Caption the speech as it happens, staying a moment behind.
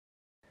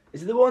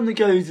Is it the one that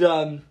goes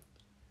Well,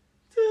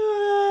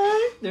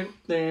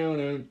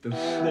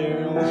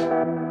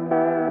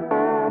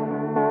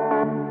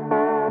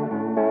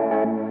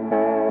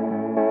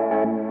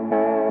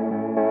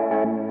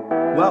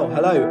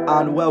 hello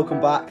and welcome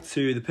back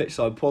to the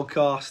Pitchside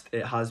Podcast.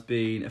 It has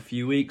been a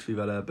few weeks. We've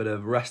had a bit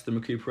of rest and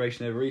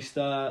recuperation over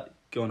Easter,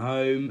 gone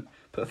home,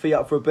 put feet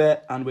up for a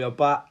bit, and we are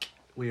back.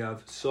 We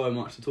have so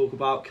much to talk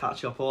about,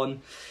 catch up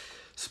on,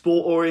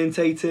 sport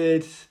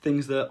orientated,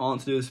 things that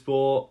aren't to do with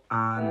sport,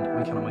 and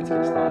we cannot wait to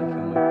get started,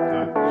 can we?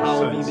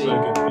 How have you been?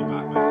 So good to be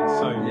back, mate. It's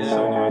so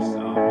nice.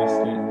 I've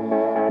missed it.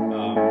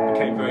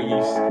 Became very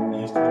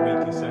used to the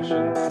weekly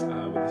sessions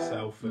with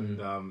yourself, and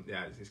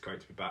it's great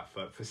to be back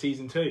for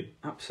season 2.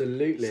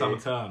 Absolutely. Summer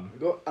term.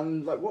 What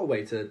a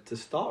way to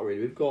start,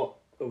 really. We've got,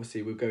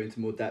 obviously, we'll go into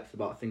more depth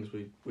about things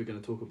we're going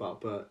to talk about,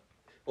 but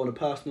on a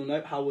personal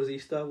note, how was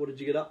Easter? What did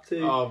you get up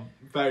to?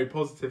 Very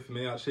positive for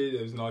me, actually.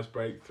 It was a nice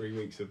break, 3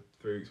 weeks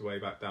away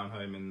back down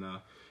home in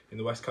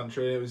the West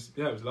Country. It was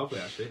lovely,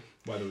 actually.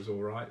 Weather was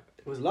all right.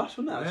 It was lush,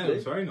 wasn't it, actually? Yeah, it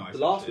was very nice. The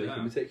last week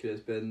in particular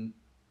has been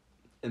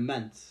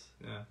immense.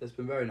 Yeah. It's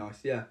been very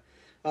nice, yeah.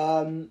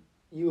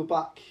 You were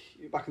back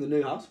in the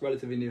new house,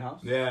 relatively new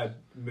house. Yeah,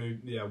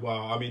 moved. Yeah,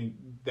 well, I mean,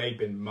 they've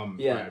been, Mum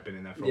had been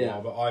in there for a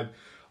while, but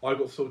I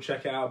got to sort of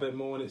check it out a bit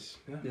more, and it's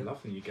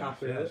lovely new gaff.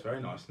 Yeah, it's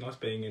very nice. Nice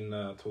being in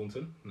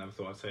Taunton. Never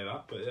thought I'd say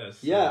that, but it's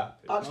actually,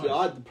 nice.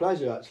 I had the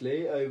pleasure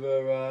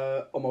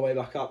over on my way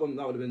back up. That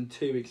would have been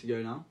 2 weeks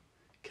ago now.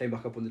 Came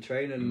back up on the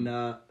train, and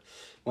my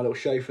little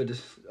chauffeur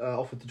just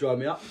offered to drive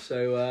me up.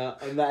 So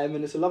I met him,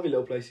 and it's a lovely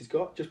little place he's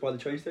got just by the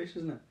train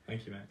station, isn't it?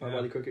 Thank you, mate. By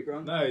the cricket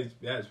ground. No, it's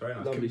very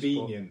nice. Lovely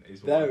Convenient spot.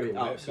 is what I call it.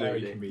 Absolutely.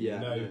 Very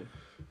convenient. Yeah,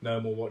 no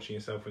more watching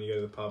yourself when you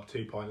go to the pub,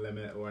 2-pint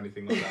limit or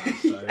anything like that.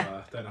 So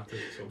don't have to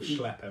sort of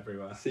schlep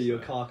everywhere. See your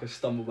carcass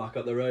stumble back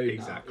up the road.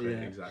 Exactly.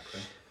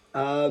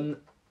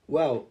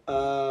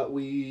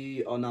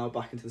 We are now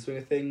back into the swing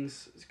of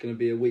things. It's going to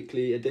be a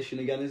weekly edition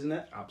again, isn't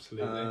it?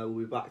 Absolutely.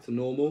 We'll be back to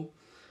normal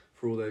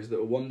for all those that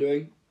were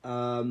wondering.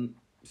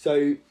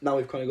 So now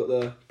we've kind of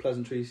got the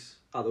pleasantries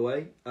out of the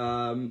way.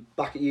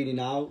 Back at uni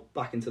now,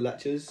 back into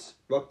lectures,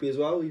 rugby as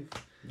well. You've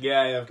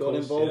got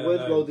involved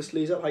with, rolled the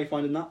sleeves up. How are you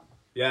finding that?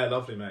 Yeah,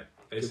 lovely, mate.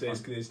 It's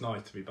nice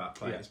to be back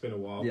playing. Yeah. It's been a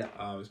while. Yeah.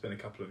 It's been a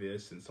couple of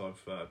years since I've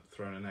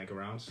thrown an egg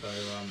around, so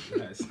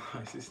it's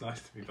nice. It's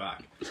nice to be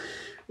back.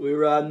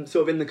 We're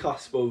sort of in the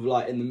cusp of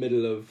in the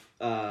middle of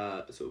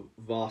sort of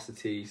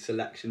varsity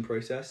selection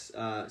process.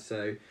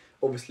 So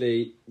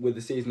obviously with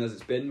the season as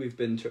it's been, we've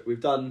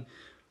done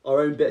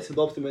our own bits and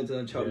bobs. We went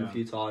to Cheltenham a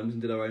few times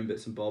and did our own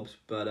bits and bobs.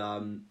 But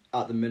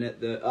at the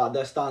minute,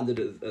 their standard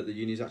at the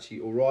uni is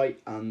actually all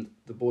right, and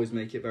the boys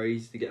make it very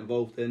easy to get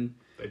involved in.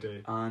 They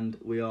do. And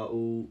we are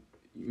all,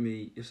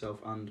 me, yourself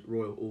and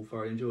Royal, all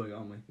very enjoying it,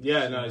 aren't we?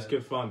 Yeah, it's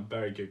good fun.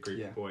 Very good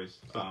group of boys.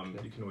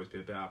 Exactly. You can always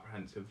be a bit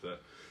apprehensive that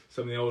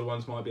some of the older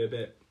ones might be a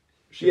bit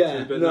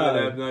shitty, but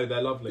no,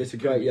 they're lovely. It's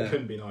great,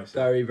 Couldn't be nicer.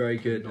 Very, very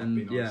good. Could not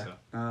be nicer.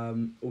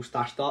 All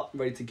stashed up,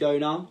 ready to go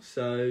now,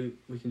 so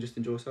we can just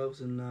enjoy ourselves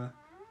and, like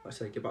I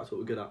say, get back to what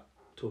we're good at.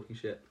 Talking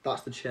shit.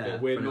 That's the chair.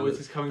 Weird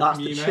noises coming that's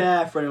from you, the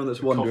chair for anyone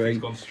that's wondering.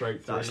 Coffee's gone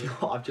straight through. That's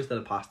not. I've just had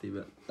a pasty,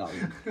 but that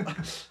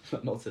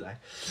one. Not today.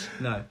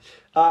 No.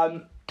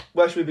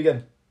 Where should we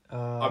begin?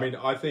 I mean,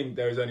 I think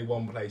there is only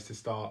one place to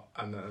start,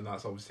 and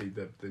that's obviously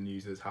the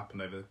news that's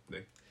happened over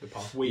the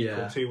past week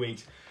or 2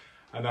 weeks,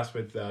 and that's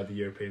with the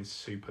European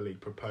Super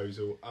League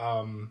proposal.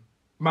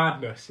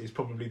 Madness is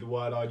probably the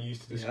word I'd use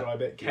to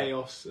describe it.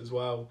 Chaos as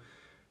well.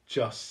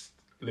 Just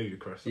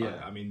ludicrous.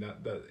 Yeah. I mean,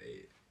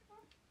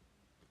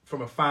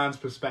 from a fan's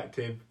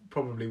perspective,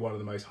 probably one of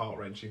the most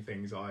heart-wrenching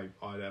things I'd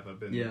ever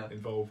been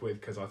involved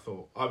with, because I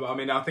thought,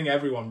 I think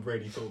everyone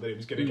really thought that it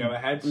was going to go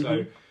ahead.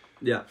 So,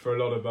 for a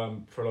lot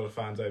of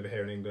fans over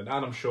here in England,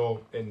 and I'm sure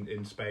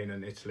in Spain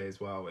and Italy as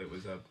well, it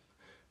was a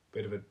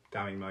bit of a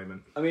damning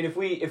moment. I mean, if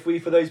we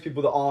for those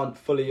people that aren't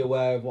fully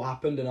aware of what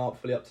happened and aren't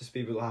fully up to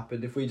speed with what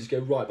happened, if we just go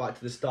right back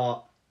to the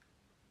start,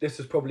 this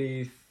was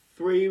probably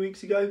 3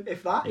 weeks ago,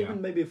 if that,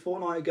 even maybe a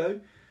fortnight ago.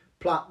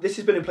 This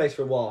has been in place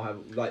for a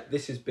while.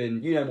 This has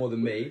been, you know more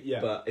than me,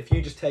 but if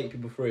you just take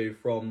people through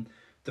from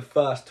the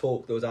first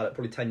talk that was out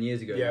probably 10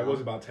 years ago. Yeah, it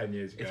was about 10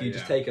 years ago. If you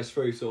just take us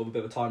through sort of a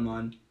bit of a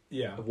timeline.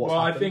 Yeah. Of what's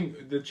happened. I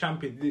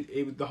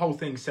think the whole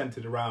thing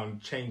centred around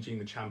changing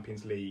the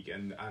Champions League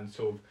and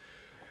sort of,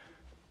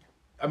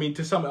 I mean,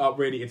 to sum it up,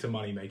 really, it's a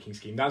money-making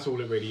scheme. That's all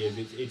it really is.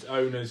 It's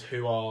owners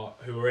who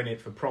are in it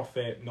for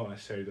profit, not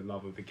necessarily the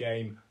love of the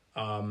game.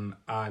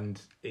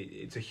 And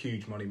it's a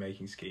huge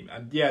money-making scheme.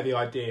 And the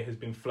idea has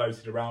been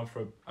floated around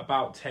for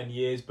about 10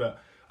 years,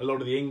 but a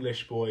lot of the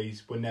English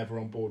boys were never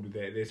on board with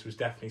it. This was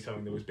definitely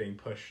something that was being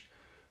pushed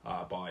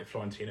by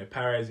Florentino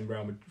Perez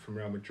from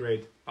Real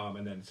Madrid,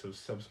 and then sort of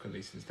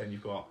subsequently since then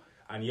you've got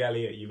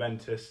Agnelli at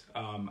Juventus,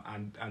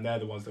 and they're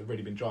the ones that have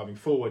really been driving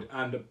forward.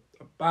 And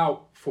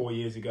about 4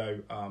 years ago,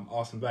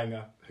 Arsene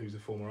Wenger, who's a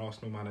former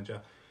Arsenal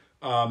manager,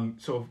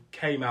 sort of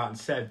came out and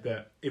said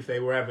that if they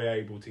were ever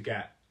able to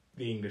get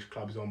the English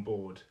clubs on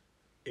board,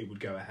 it would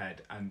go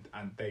ahead, and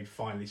they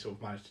finally sort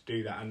of managed to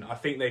do that. And I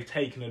think they've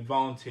taken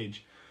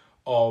advantage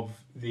of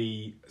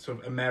the sort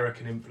of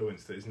American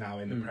influence that is now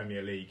in the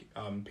Premier League.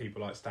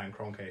 People like Stan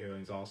Kroenke, who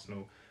owns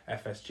Arsenal,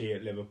 FSG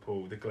at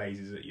Liverpool, the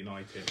Glazers at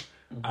United,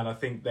 and I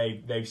think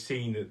they've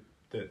seen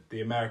that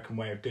the American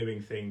way of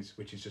doing things,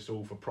 which is just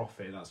all for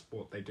profit, that's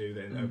what they do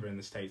over in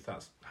the States.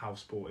 That's how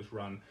sport is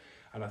run,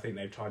 and I think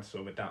they've tried to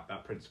sort of adapt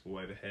that principle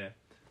over here.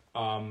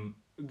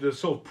 The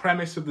sort of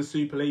premise of the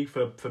Super League,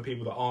 for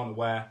people that aren't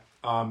aware,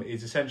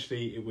 is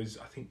essentially it was,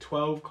 I think,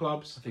 12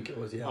 clubs. I think it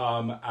was,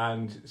 yeah.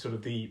 And sort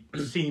of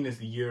seen as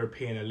the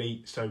European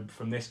elite. So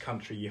from this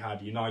country, you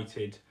had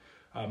United,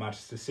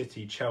 Manchester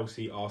City,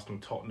 Chelsea, Arsenal,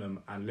 Tottenham,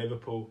 and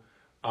Liverpool.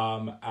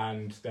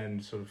 And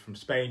then sort of from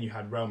Spain, you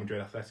had Real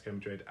Madrid, Atletico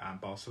Madrid, and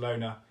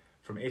Barcelona.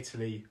 From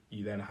Italy,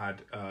 you then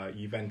had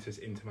Juventus,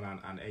 Inter Milan,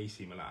 and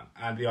AC Milan.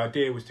 And the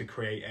idea was to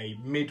create a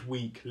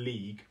midweek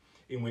league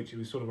in which it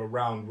was sort of a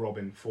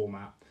round-robin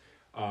format.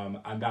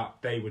 And that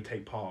they would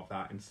take part of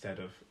that instead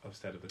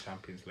of the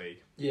Champions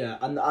League. Yeah,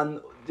 and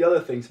the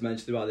other thing to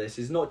mention about this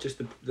is not just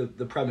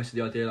the premise of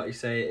the idea, like you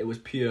say, it was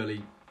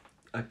purely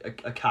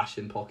a cash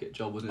in pocket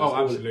job, wasn't it? Oh,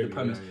 absolutely. The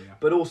premise, yeah.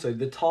 but also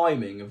the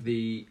timing of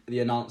the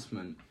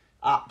announcement,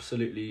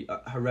 absolutely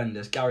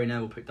horrendous. Gary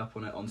Neville picked up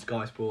on it on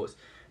Sky Sports.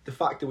 The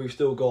fact that we've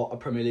still got a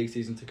Premier League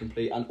season to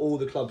complete, and all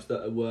the clubs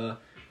that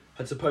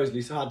had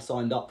supposedly had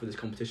signed up for this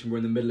competition were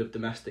in the middle of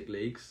domestic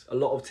leagues. A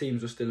lot of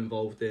teams were still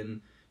involved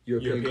in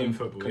European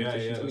football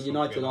competitions. Yeah, I mean,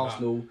 United and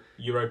Arsenal,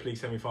 Europa League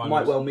semi-finals,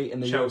 might well meet in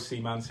the Chelsea,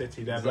 Man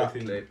City, they're both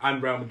in,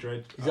 and Real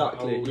Madrid.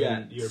 Exactly, in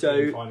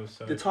European finals,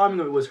 so the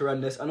timing of it was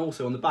horrendous, and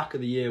also on the back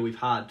of the year we've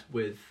had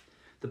with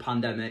the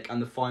pandemic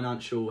and the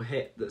financial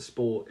hit that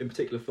sport, in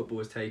particular football,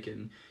 has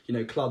taken. You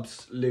know,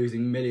 clubs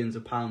losing millions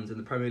of pounds in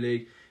the Premier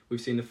League.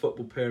 We've seen the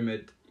football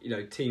pyramid. You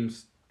know,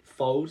 teams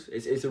fold.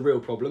 It's a real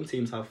problem.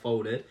 Teams have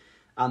folded,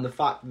 and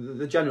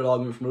the general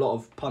argument from a lot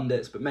of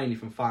pundits, but mainly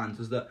from fans,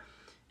 was that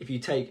if you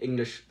take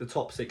the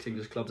top 6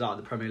 English clubs out of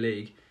the Premier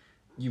League,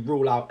 you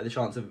rule out the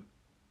chance of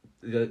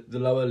the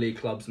lower league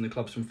clubs and the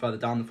clubs from further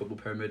down the football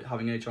pyramid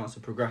having any chance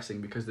of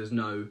progressing, because there's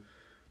no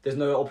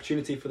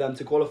opportunity for them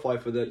to qualify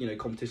for the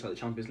competition like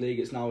the Champions League.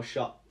 It's now a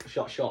shut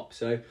shop.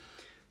 So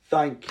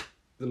thank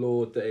the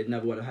Lord that it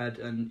never went ahead.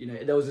 And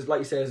there was, like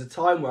you say, there's a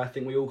time where I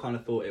think we all kind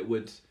of thought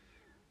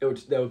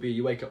there would be,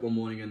 you wake up one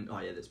morning and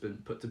it's been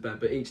put to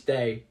bed, but each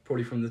day,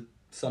 probably from the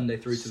Sunday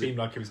through to seemed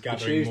like it was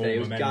gathering Tuesday, more it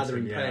was momentum,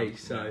 gathering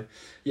pace. So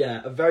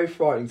a very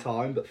frightening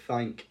time, but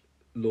thank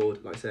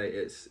Lord, like I say,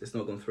 it's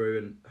not gone through,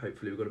 and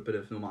hopefully we've got a bit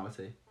of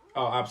normality.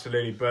 Oh,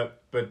 absolutely,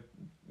 but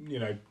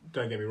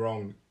don't get me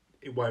wrong,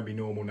 it won't be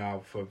normal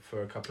now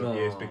for a couple of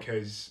years,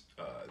 because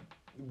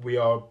we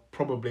are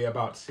probably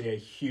about to see a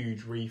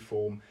huge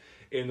reform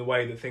in the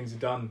way that things are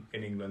done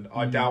in England.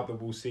 I doubt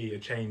that we'll see a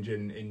change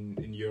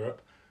in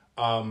Europe,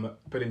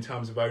 but in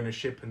terms of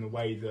ownership and the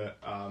way that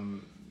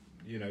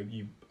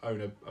you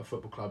own a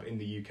football club in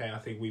the UK, I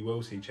think we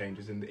will see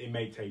changes, and it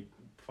may take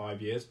 5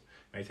 years,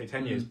 it may take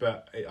 10 years,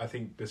 but I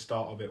think the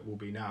start of it will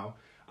be now.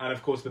 And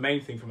of course, the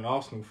main thing from an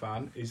Arsenal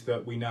fan is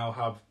that we now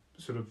have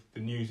sort of the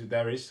news that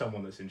there is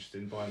someone that's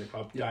interested in buying the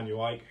club,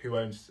 Daniel Ike, who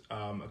owns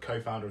a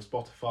co-founder of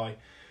Spotify.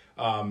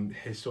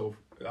 His sort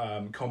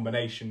of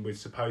combination with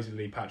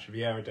supposedly Patrick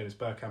Vieira, Dennis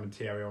Bergkamp, and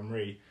Thierry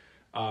Henry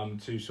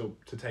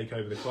to take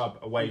over the club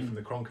away from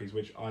the Kroenkes,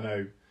 which I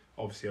know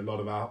obviously a lot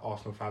of our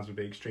Arsenal fans would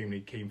be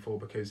extremely keen for,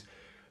 because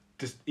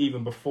just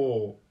even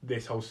before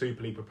this whole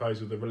Super League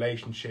proposal, the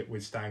relationship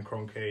with Stan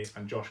Kroenke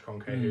and Josh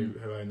Kroenke,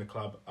 who own the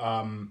club,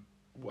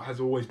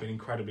 has always been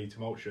incredibly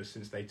tumultuous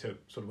since they took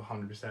sort of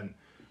 100%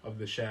 of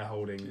the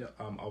shareholding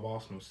of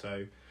Arsenal.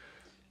 So,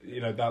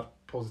 that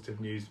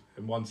positive news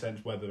in one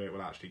sense. Whether it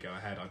will actually go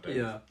ahead, I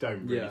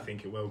don't really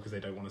think it will, because they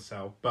don't want to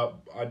sell. But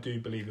I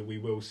do believe that we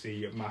will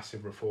see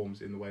massive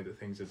reforms in the way that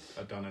things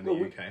are done in the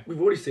UK.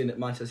 We've already seen it at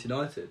Manchester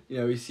United.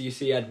 You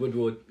see Ed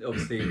Woodward,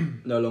 obviously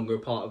no longer a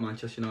part of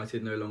Manchester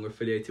United, no longer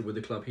affiliated with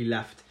the club. He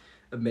left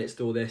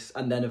amidst all this,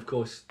 and then of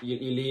course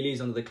Ulili's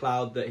under the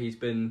cloud that he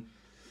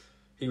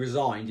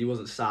resigned. He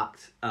wasn't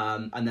sacked,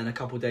 and then a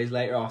couple of days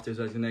later, after his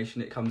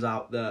resignation, it comes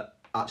out that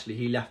actually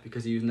he left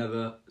because he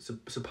was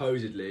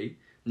supposedly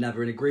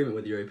never in agreement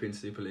with the European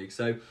Super League.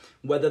 So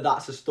whether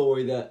that's a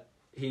story that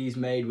he's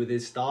made with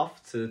his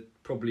staff to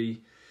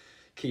probably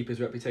keep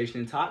his reputation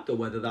intact, or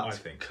whether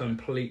that's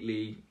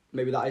completely,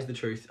 maybe that is the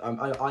truth.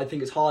 I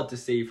think it's hard to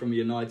see from a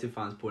United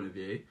fan's point of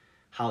view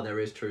how there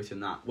is truth in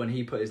that. When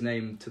he put his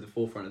name to the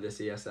forefront of this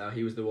ESL,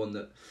 he was the one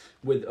that,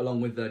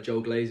 along with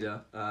Joel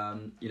Glazer,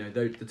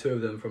 the two of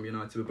them from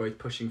United were both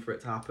pushing for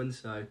it to happen.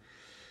 So,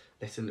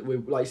 listen,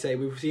 like I say,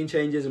 we've seen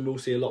changes, and we'll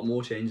see a lot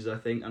more changes, I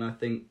think. And I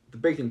think the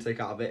big thing to take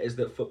out of it is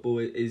that football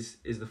is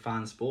the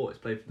fan sport. It's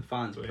played for the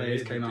fans.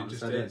 Players came out and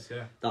said it.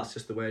 That's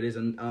just the way it is.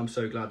 And I'm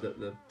so glad that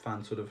the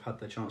fans sort of had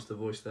their chance to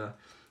voice their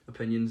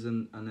opinions,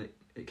 and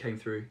it came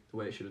through the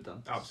way it should have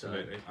done.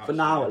 Absolutely. So, for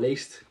now, at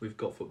least, we've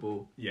got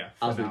football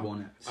as we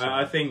want it. So.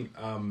 I think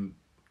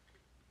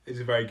it's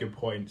a very good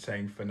point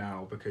saying for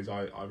now, because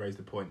I raised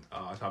the point.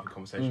 I was having a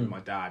conversation with my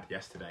dad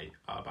yesterday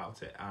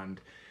about it,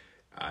 and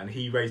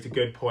he raised a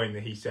good point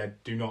that he said,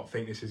 do not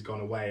think this has gone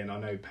away. And I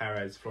know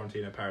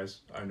Florentino Perez,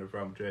 owner of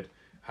Real Madrid,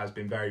 has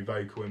been very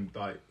vocal in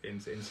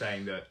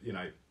saying that, you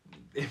know,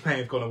 it may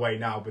have gone away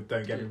now, but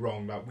don't get me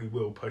wrong, like, we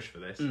will push for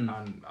this,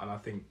 and I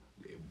think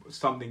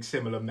something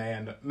similar may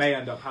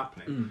end up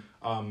happening.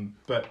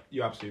 But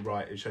you're absolutely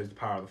right. It shows the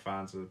power of the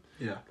fans, the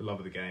love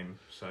of the game.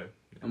 So, you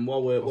know, and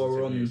while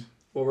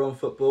we're on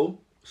football,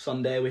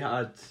 Sunday we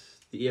had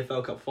the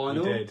EFL Cup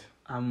final. We did.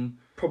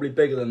 Probably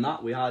bigger than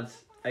that, we had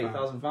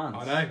 8,000 fans.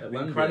 I know,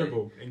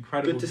 incredible.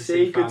 Good to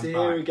see, good to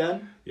hear back.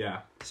 again.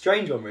 Yeah.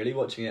 Strange one, really,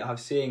 watching it,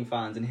 seeing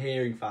fans and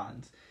hearing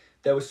fans.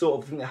 There was sort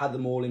of, I think they had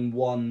them all in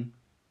one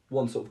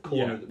sort of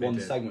corner, one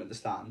segment at the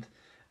stand.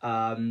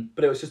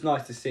 But it was just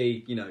nice to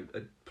see, you know,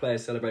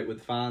 players celebrate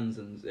with fans,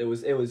 and it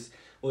was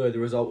although the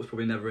result was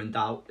probably never in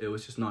doubt, it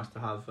was just nice to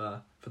have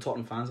for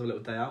Tottenham fans a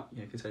little day out.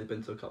 You know, considering they've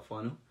been to a cup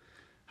final.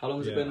 How long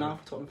has it been now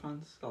for Tottenham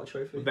fans, that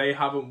trophy? They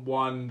haven't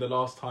won. The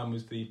last time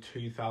was the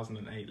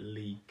 2008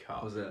 League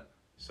Cup. Was it?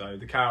 So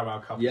the Carabao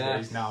Cup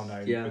is now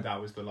known, but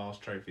that was the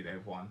last trophy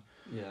they've won.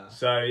 Yeah.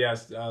 So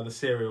yes, the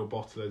cereal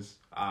bottlers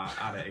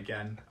at it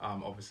again.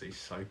 Obviously,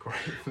 so great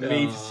for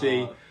me to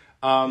see.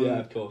 Yeah,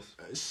 of course.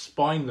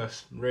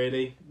 Spineless,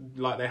 really,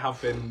 like they have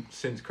been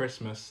since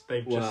Christmas.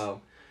 They've just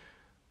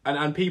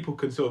and people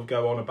can sort of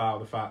go on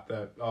about the fact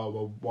that, oh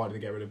well, why did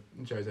they get rid of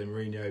Jose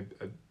Mourinho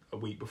a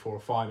week before a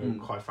final?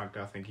 Quite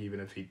frankly, I think even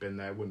if he'd been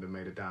there, it wouldn't have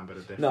made a damn bit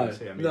of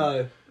difference.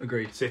 No,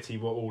 agreed. City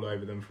were all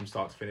over them from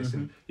start to finish,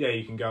 and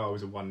you can go, it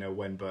was a 1-0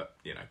 win, but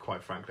you know,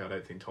 quite frankly, I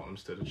don't think Tottenham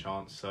stood a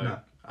chance. So, no.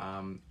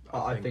 I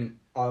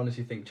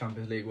honestly think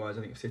Champions League wise,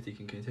 I think if City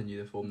can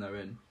continue the form they're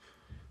in,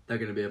 they're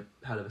going to be a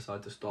hell of a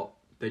side to stop.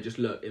 They just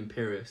look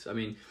imperious. I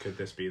mean, could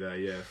this be their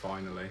year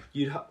finally?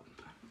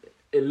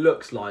 It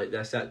looks like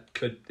they're set.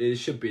 It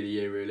should be the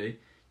year, really.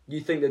 You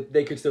think that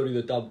they could still do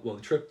the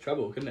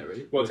treble, couldn't it?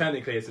 Really? Well,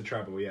 technically, it's a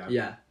treble, yeah.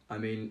 Yeah, I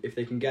mean, if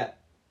they can get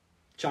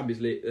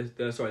Champions League,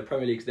 the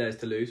Premier League's theirs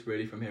to lose,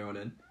 really, from here on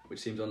in, which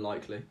seems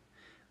unlikely,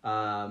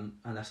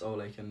 unless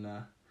Ole can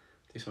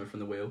do something from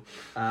the wheel.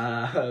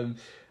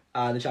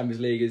 The Champions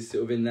League is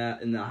sort of in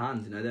their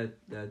hands. You know,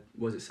 they're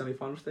was it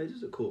semi-final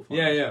stages or quarter-final?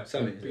 Yeah.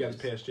 Against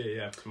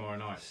PSG, tomorrow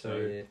night.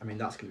 So I mean,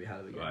 that's going to be a hell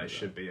of a game. Well, it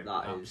should be an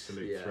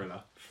absolute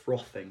thriller.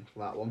 Frothing for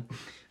that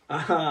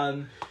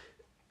one.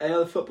 Any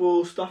other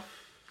football stuff?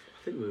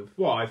 I think we've...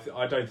 Well,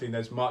 I don't think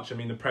there's much. I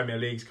mean, the Premier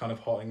League's kind of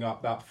hotting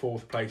up. That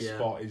fourth place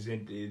spot is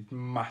in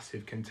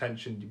massive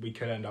contention. We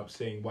could end up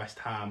seeing West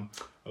Ham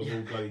of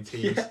all bloody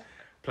teams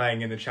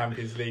playing in the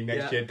Champions League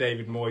next year.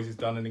 David Moyes has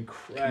done an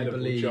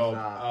incredible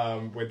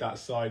job with that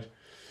side.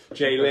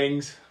 Jay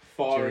Lings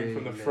firing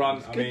from the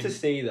front. It's good to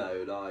see,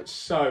 though. Like,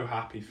 so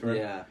happy for him.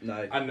 Yeah,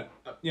 no. And,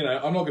 you know,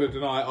 I'm not going to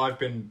deny I've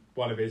been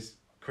one of his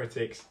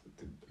critics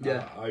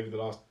over the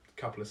last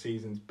couple of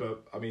seasons.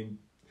 But, I mean,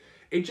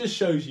 it just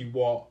shows you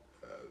what...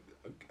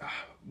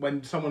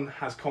 when someone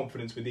has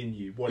confidence within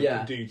you, what it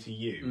can do to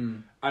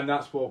you. And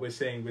that's what we're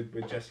seeing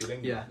with Jesse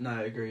Lingard. Yeah,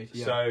 no, agreed.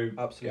 Yeah, so,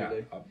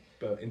 absolutely. Yeah,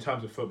 but in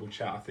terms of football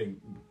chat, I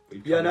think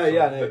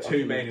the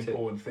two main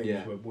important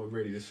things were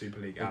really the Super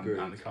League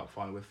and the Cup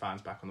final with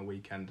fans back on the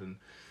weekend. And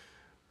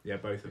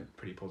both are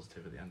pretty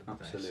positive at the end of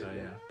the day. So,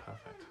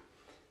 perfect.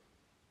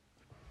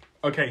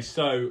 Okay,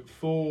 so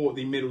for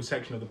the middle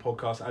section of the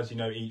podcast, as you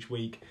know, each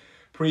week,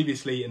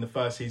 previously in the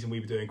first season, we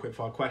were doing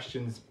quickfire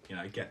questions,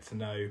 get to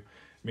know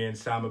me and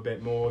Sam a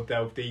bit more,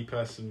 delve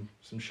deeper. Some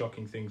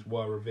shocking things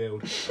were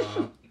revealed.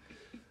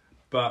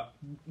 But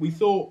we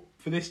thought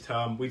for this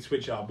term we'd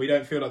switch up. We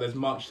don't feel like there's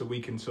much that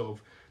we can sort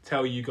of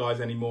tell you guys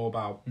anymore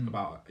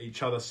about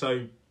each other.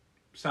 So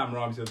Sam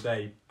Rhymes the other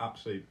day,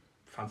 absolute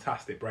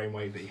fantastic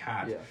brainwave that he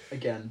had. Yeah,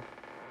 again,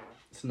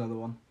 it's another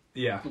one.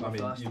 Yeah, I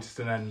mean, you're just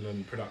an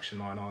Endland production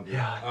line, aren't you?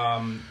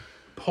 Yeah.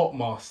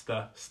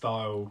 Popmaster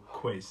style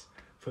quiz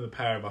for the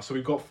pair of us. So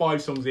we've got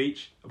 5 songs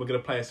each. We're going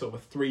to play a sort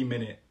of a 3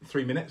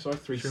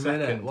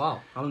 second.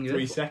 Wow, how long?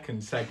 3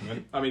 second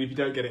segment. I mean, if you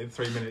don't get it in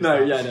 3 minutes,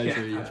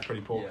 that's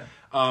pretty poor.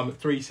 Yeah.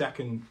 3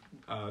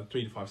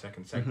 to 5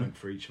 second segment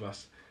for each of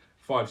us.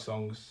 5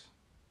 songs.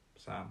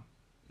 Sam.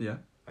 Yeah.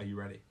 Are you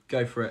ready?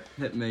 Go for it.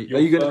 Hit me. Are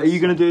you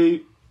gonna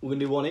do? We're gonna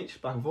do one each,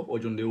 back and forth, or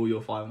do you want to do all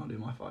your 5 and I'll do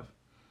my 5?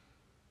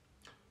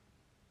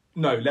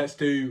 No, let's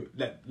do.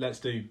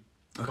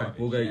 Okay,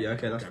 we'll go. Yeah,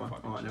 okay, that's fine.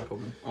 All right, no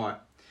problem. All right.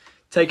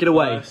 Take it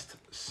away. First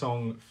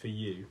song for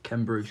you.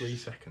 Ken Bruce. 3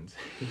 seconds.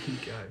 Here you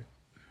go.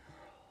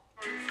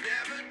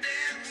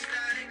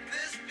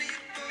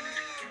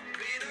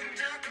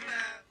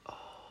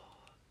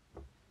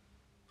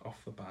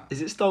 Off the bat.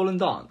 Is it Stolen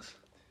Dance?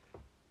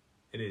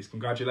 It is.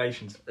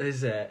 Congratulations.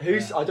 Is it?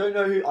 Who's? Yeah. I don't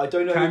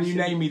know. Can you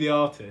name me the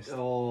artist?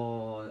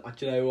 Oh,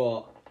 do you know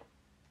what?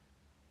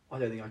 I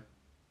don't think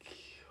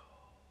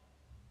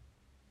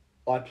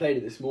I played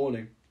it this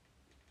morning.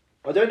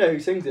 I don't know who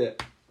sings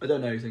it.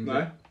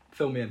 No?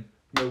 Fill me in.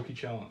 Milky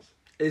Chance.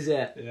 Is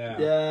it? Yeah.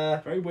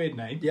 Yeah. Very weird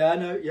name. Yeah, I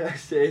know.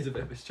 Yes, it is a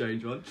bit of a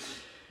strange one.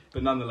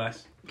 But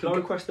nonetheless. Can I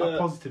request a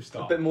positive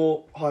start? A bit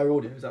more higher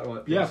audio, is that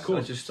right? Yeah, of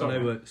course. I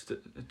know we're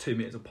 2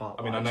 meters apart.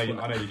 I mean, I know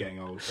you're getting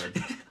old, so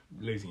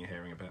losing your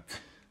hearing a bit.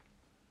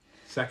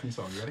 Second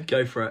song, you ready?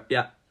 Go for it,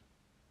 yeah.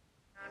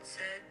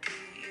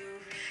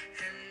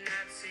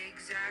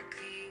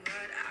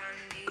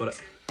 Got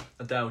it.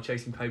 Adele,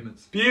 Chasing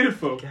Pavements.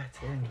 Beautiful. Get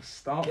in.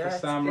 Start for Get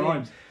Sam in.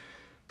 Rhymes.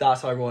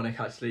 That's ironic,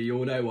 actually.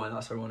 You'll know why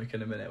that's ironic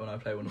in a minute when I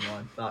play one of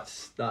mine.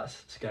 That's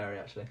scary,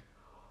 actually.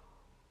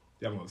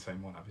 You haven't got the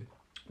same one, have you?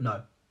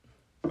 No.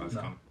 That's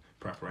No. kind of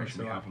preparation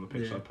That's we have on the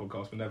alright. Pitchside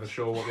podcast. We're never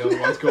sure what the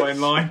other one's got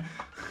in line.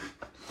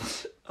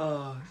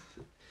 Oh.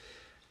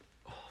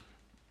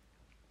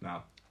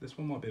 Now, this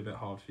one might be a bit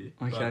hard for you.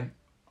 Okay.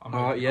 I'm,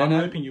 Alright, hoping, yeah, I'm no.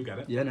 hoping you'll get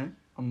it. Yeah, no.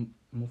 I'm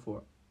all for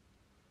it.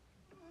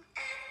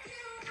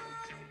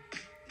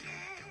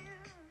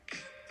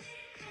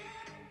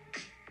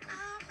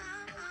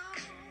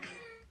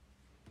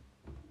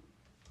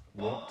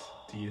 What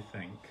do you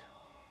think?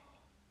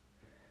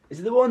 Is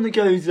it the one that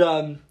goes,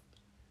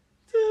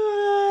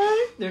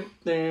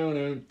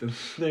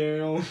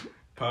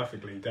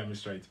 Perfectly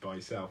demonstrated by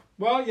yourself.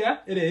 Well, yeah,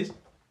 it is.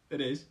 It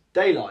is.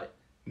 Daylight?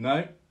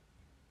 No.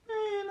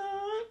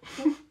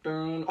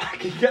 I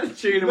can get the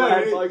tune in my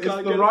head, but I it's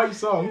can't the get right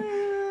song.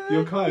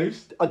 You're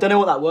close. I don't know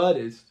what that word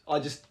is. I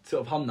just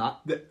sort of hum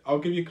that. I'll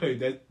give you a clue.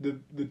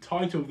 The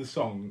title of the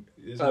song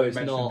is Oh, it's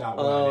mentioned not. that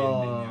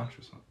word in the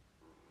actual song.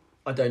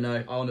 I don't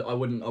know. I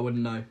wouldn't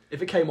know.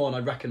 If it came on,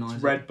 I'd recognise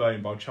It's it.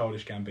 Redbone by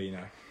Childish Gambino.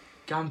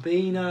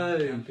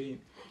 Gambino.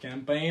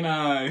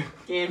 Gambino.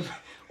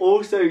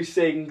 Also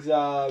sings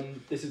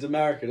This Is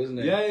America, doesn't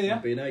it? Yeah.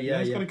 Gambino,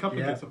 He's got a couple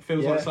of good songs.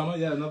 Feels Like Summer,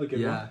 yeah, another good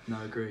one. Yeah, no,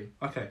 I agree.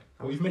 Okay,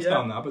 well, you've missed out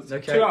on that, but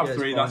Okay, 2 out of yeah,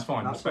 3, it's that's fine.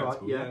 fine. That's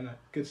Respectable. all right, yeah. No,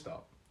 good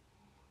start.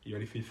 You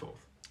ready for your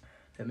fourth?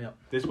 Hit me up.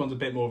 This one's a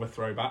bit more of a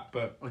throwback,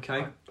 but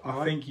Okay, I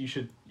alright. think you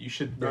should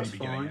really That's be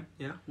getting fine. it.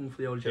 Yeah, one for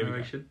the older Here we go.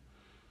 generation.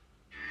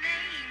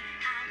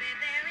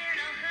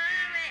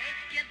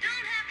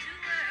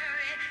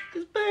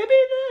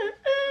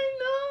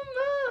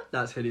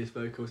 That's hideous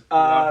vocals.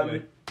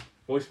 Lovely.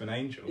 Voice of an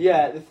angel.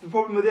 Yeah, the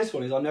problem with this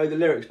one is I know the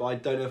lyrics, but I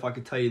don't know if I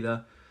could tell you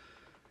the...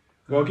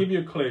 Well, I'll give you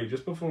a clue.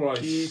 Just before I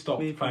Keep stop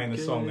me playing the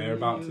song, they're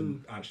about to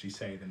forgetting. actually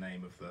say the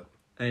name of the...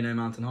 Ain't No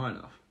Mountain High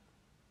Enough.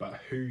 But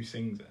who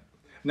sings it?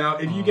 Now,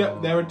 if you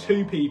get... There are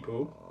 2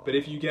 people, but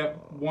if you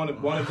get one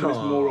of them is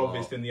more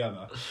obvious than the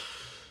other.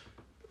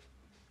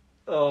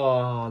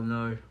 Oh,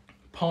 no.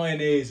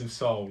 Pioneers of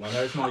Soul. I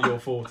know it's not your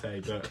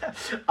forte,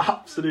 but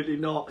Absolutely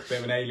not. a bit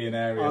of an alien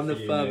area I'm for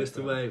the you, furthest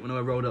mate, but- away. When I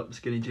rolled up the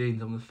skinny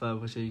jeans, I'm the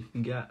furthest you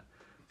can get.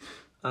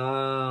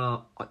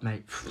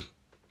 Mate,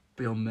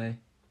 beyond me.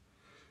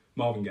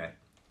 Marvin Gaye.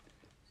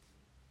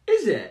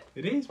 Is it?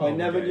 It is I Marvin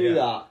never Gaye, knew yeah.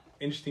 that.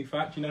 Interesting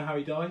fact, you know how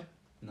he died?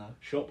 No.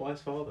 Shot by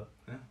his father.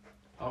 Yeah.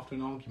 After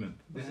an argument.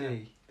 Was Yeah.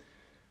 he?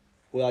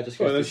 Well, that just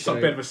Well, goes there's to show.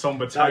 a bit of a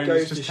somber That tone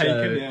goes it's to just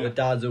show taken, yeah. the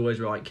dad's always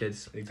right,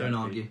 kids. Exactly. Don't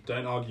argue.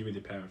 Don't argue with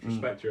your parents.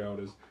 Respect your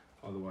elders,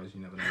 otherwise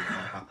you never know what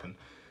might happen.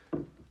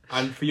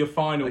 And for your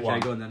final Okay, one,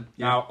 go on then.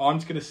 Yeah. now I'm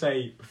just going to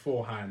say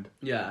beforehand,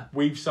 Yeah.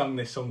 we've sung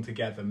this song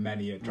together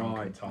many a drunken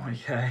Right. time.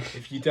 Okay.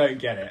 If you don't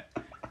get it,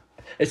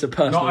 It's a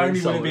personal not only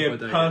insult will it be if a I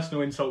don't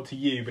personal insult to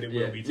you, but it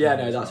Yeah. will be to Yeah,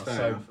 me no, as that's well. fair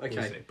So enough. Okay.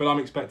 we'll see. But I'm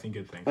expecting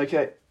good things.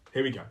 Okay.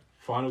 Here we go.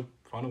 Final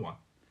one.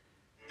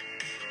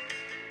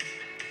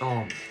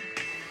 Oh,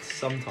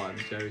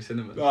 sometimes Jerry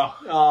Cinnamon.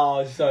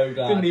 Oh, So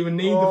glad. Didn't even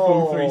need the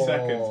full 3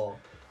 seconds.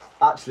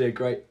 Actually, a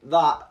great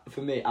that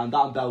for me, and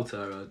that and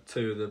Belter are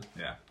 2 of the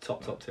yeah,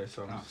 top tier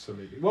songs.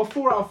 absolutely. Well,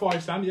 4 out of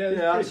 5, Sam. Yeah, Yeah,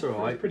 that's all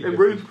right. Pretty It good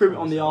room for-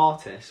 improvement on for the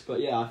us. artist, but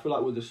yeah, I feel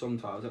like with the song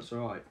titles, that's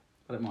all right.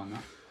 I don't mind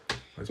that.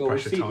 It's Well, we'll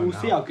pressure see. time We'll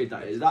now. see how good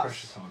that is.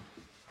 Pressure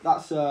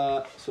That's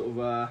time. sort of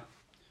a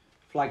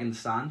flag in the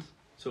sand,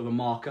 sort of a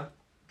marker.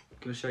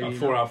 Gonna show you.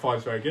 4 now. out of 5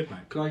 is very good,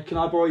 mate. Can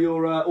I borrow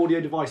your audio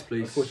device,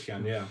 please? Of course you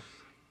can, yeah.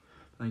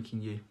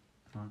 Thanking you.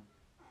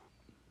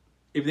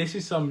 If this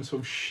is some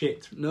sort of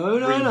shit... No.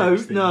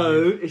 remix that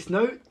you- It's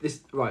no.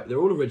 This right. They're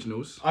all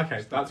originals.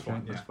 Okay, that's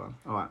fine, That's yeah. fine.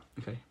 All right.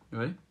 Okay. You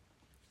ready?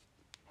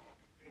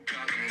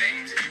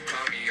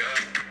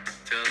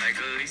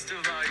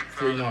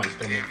 Three nights,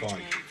 done with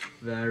 5.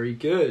 Very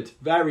good.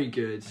 Very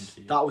good. Thank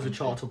you. That was a Thank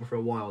chart topper for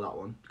a while. That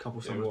one. A couple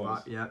It songs was.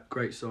 back. Yeah.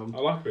 Great song. I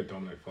like a bit of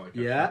Dominic Fike.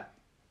 actually. Yeah.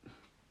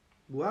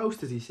 What else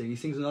does he sing? He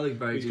sings another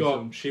very He's good got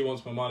song. She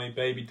Wants My Money,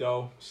 Baby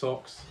Doll,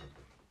 Socks.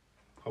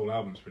 Whole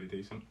album's pretty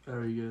decent.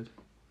 Very good.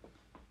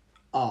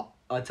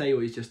 I tell you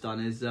what he's just done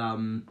is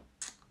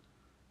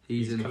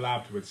he's in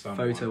collabed with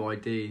someone. Photo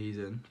ID. He's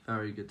in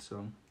very good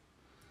song.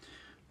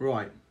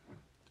 Right,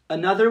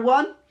 another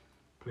one.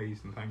 Please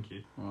and thank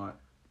you. All right.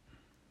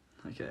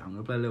 Okay, I'm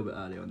gonna play a little bit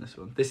earlier on this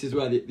one. This is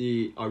where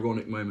the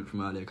ironic moment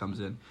from earlier comes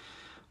in.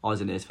 Eyes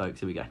and ears,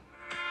 folks. Here we go.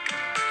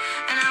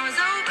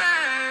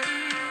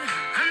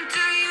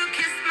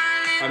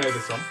 I know the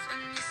song.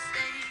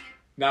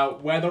 Now,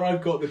 whether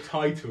I've got the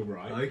title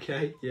right,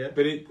 Okay. Yeah.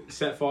 but it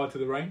Set Fire to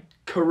the Rain?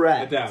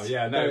 Correct. Adele,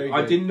 yeah. No, Very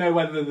I good. didn't know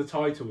whether the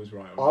title was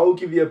right or not. I'll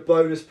give you a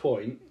bonus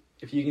point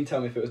if you can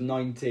tell me if it was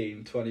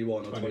 19,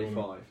 21 or 21.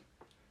 25.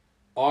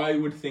 I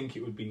would think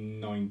it would be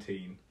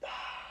 19.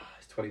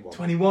 It's 21.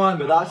 21!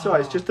 But that's all right.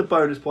 It's just a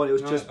bonus point. It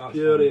was No, just that's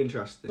purely fine.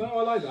 interesting. No,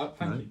 I like that.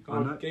 Thank No, you.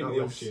 I know, Gave that me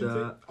the was, opportunity.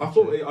 I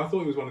actually-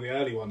 thought it was one of the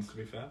early ones, to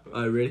be fair. But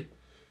Oh, really?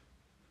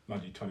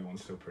 mind you,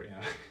 21's still pretty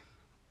high.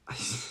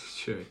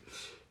 True.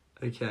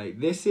 Okay,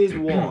 this is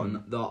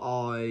one that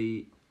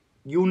I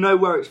you'll know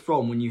where it's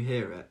from when you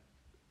hear it,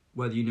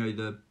 whether you know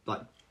the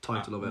like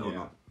title of it or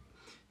not.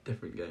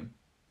 Different game.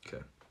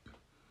 Okay.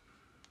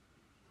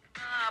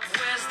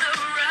 Where's the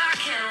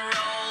rock and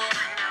roll?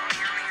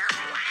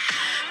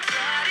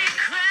 Body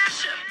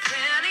crasher,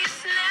 penny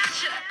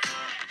snatcher.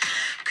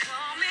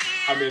 Call me.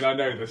 I mean, I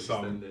know the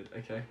song. Extended.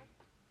 Okay.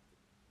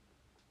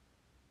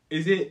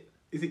 Is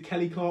it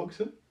Kelly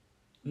Clarkson?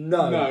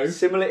 No.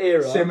 Similar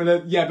era.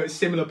 Similar, yeah, but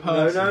similar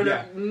person.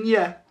 No.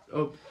 Yeah.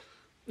 Oh.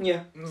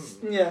 Yeah.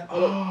 Yeah.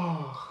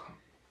 Oh.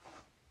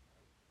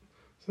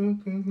 Oh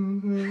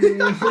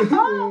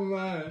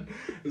man,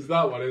 it's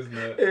that one, isn't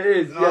it? It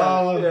is. Yeah.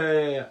 Oh.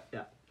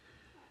 Yeah.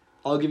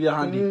 I'll give you a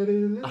handy.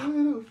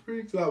 Little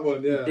freaks, that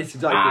one, yeah. It's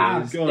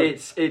exactly what it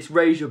is. It's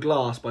Raise Your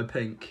Glass by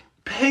Pink.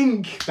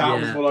 Pink. That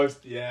was what I was.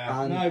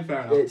 Yeah. And no,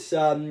 fair enough. It's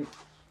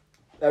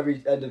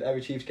every end of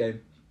every Chiefs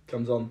game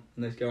comes on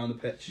and they go around the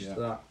pitch. Yeah.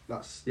 So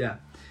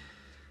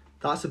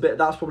that's a bit.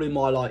 That's probably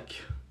my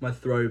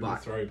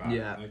throwback. Throwback.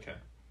 Yeah. Okay.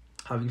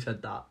 Having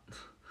said that,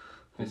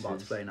 what I'm This about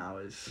to is- play now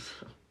is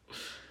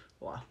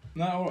wow.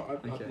 No,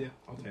 Okay.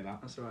 I'll take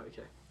that. That's alright.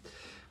 Okay.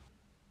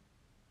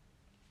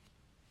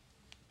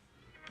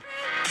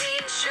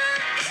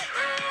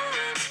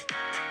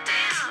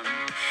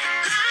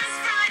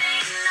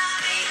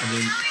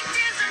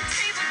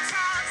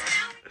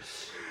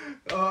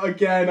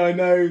 Again, I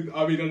know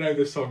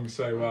the song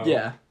so well.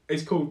 Yeah.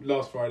 It's called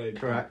Last Friday.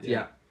 Correct.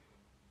 Yeah.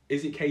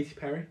 Is it Katy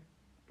Perry?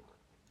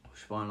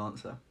 What's your final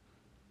answer?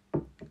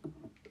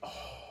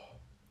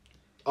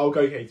 I'll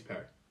go Katy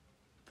Perry.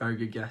 Very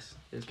good guess.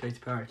 It's Katy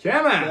Perry.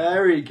 Yeah, man.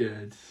 Very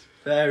good.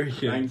 Very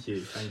good.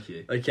 Thank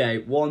you. Okay,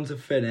 one to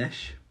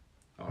finish.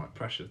 Alright,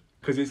 pressure.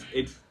 Because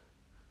it's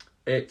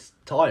It's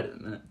tied at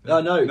the minute.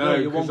 No,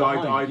 you're one 'cause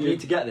behind. You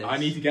need to get this. I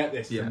need to get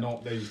this Yeah. to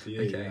not lose to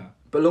you. Okay. Yeah.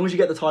 But as long as you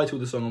get the title of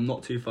the song, I'm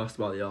not too fussed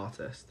about the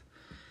artist.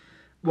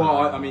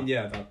 Well, I mean,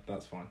 yeah,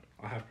 that's fine.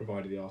 I have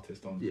provided the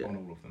artist on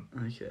all of them.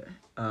 Okay.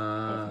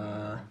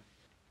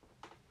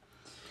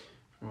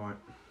 Right.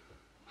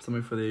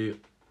 Something for the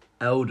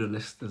elder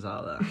listeners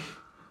out there.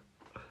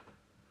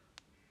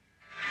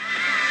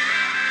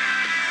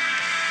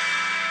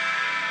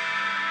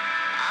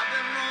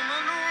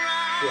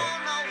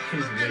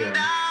 Kings of Leon.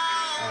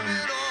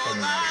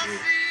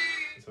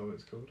 Is that what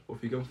it's called? What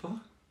have you gone for?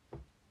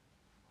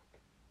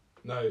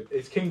 No,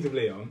 it's Kings of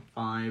Leon.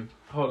 5,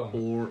 Hold on.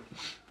 4,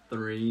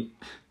 3,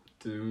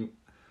 2.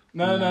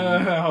 No, hold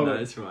No, on.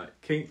 it's right.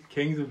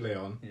 Kings of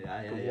Leon.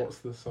 Yeah. But what's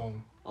the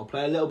song? I'll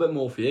play a little bit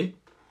more for you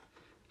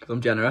because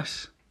I'm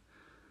generous.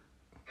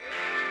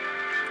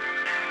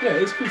 Yeah,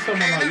 it's called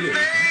Someone Like You. Isn't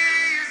it?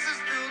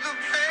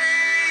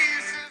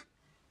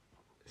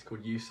 It's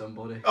called You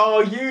Somebody.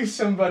 Oh, You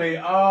Somebody.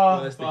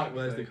 Oh,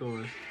 Where's the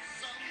chorus?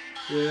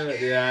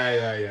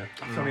 Yeah.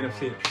 I mean, I've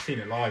seen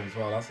it live as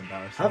well. That's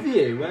embarrassing. Have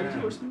you? Where did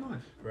you watch them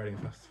live? Reading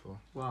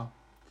Festival. Wow.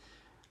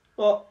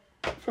 Well,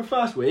 for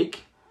first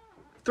week,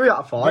 3 out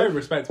of 5. Very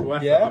respectable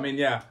effort. Yeah. I mean,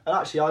 yeah. And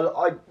actually,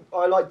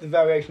 I like the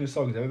variation of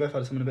songs. We both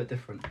had something a bit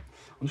different.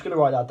 I'm just going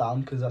to write that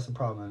down because that's a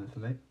proud moment for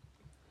me.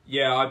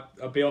 Yeah,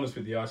 I'll be honest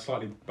with you. I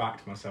slightly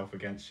backed myself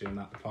against you in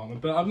that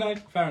department, but no,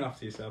 fair enough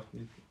to yourself.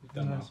 You've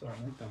done well. That's all right,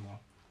 mate. You've done well.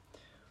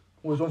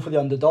 Always one for the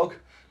underdog.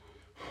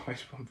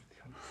 Which one?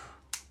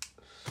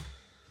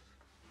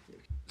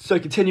 So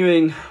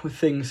continuing with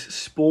things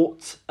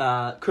sport,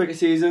 cricket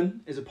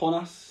season is upon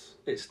us.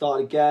 It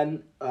started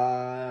again.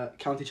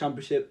 County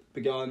Championship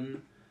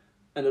begun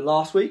end of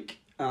last week.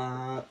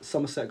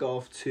 Somerset got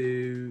off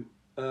to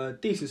a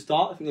decent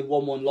start. I think they've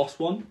won one, lost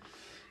one.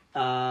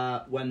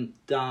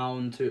 Went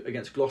down to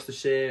against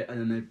Gloucestershire and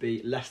then they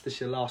beat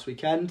Leicestershire last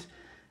weekend.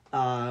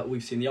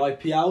 We've seen the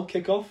IPL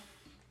kick off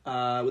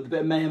with a bit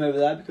of mayhem over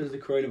there because of the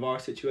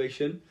coronavirus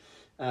situation.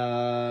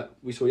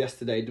 We saw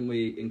yesterday, didn't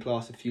we, in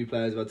class, a few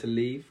players have had to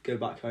leave, go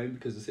back home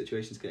because the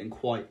situation's getting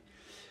quite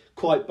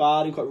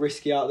bad and quite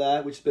risky out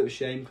there, which is a bit of a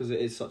shame because it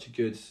is such a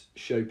good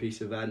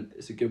showpiece event.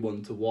 It's a good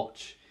one to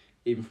watch,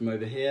 even from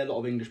over here. A lot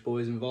of English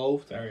boys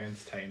involved. Very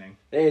entertaining.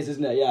 It is,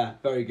 isn't it? Yeah,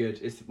 very good.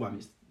 It's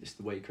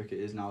the way cricket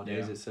is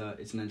nowadays. Yeah.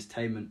 It's an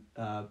entertainment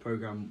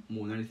programme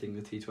more than anything,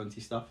 the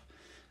T20 stuff.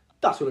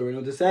 That's what I really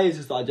want to say, is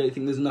just that I don't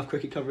think there's enough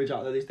cricket coverage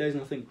out there these days,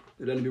 and I think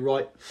it'd only be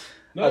right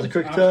as a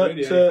cricketer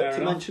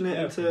to mention it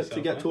and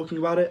to get talking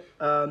about it.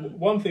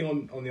 One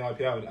thing on the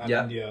IPL and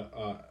Yeah. India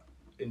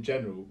in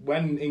general,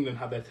 when England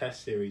had their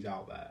test series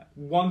out there,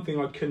 one thing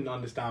I couldn't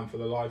understand for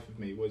the life of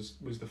me was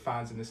the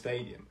fans in the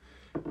stadium.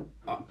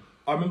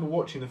 I remember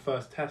watching the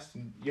first test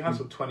and you had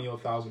sort of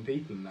 20,000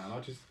 people in there, and I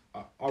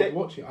was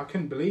watching. I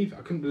couldn't believe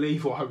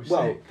what I was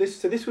seeing.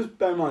 This was,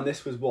 bear in mind,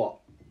 this was what?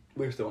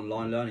 We were still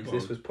online learning, so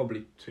this was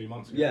probably 2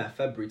 months ago. Yeah,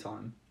 February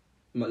time.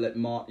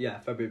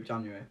 February,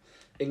 January.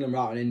 England were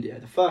out in India.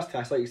 The first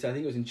test, like you said, I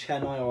think it was in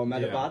Chennai or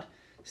Ahmedabad.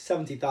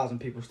 70,000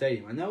 people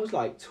stadium, and there was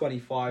like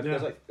 25. There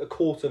was like a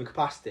quarter of the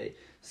capacity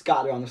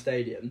scattered around the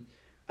stadium,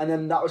 and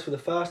then that was for the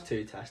first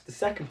 2 tests. The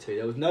second 2,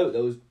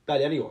 there was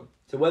barely anyone.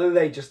 So whether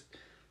they just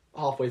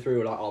halfway through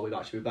were like, oh,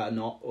 we better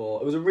not, or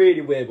it was a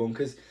really weird one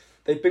because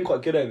they've been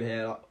quite good over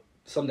here. Like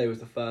Sunday was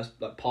the first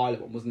like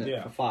pilot one, wasn't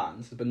it, for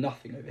fans? There's been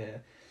nothing over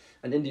here.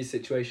 And India's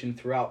situation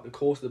throughout the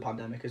course of the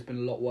pandemic has been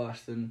a lot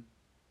worse than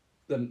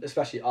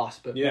especially us,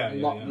 but a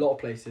lot of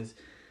places.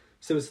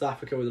 Still with South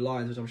Africa with the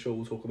Lions, which I'm sure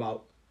we'll talk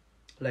about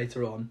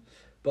later on.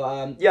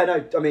 But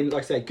I mean,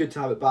 like I say, good to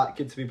have it back.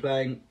 Good to be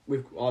playing.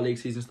 Our league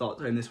season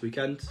starts home this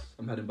weekend.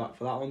 I'm heading back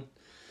for that one.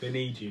 They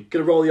need you.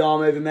 Gonna roll the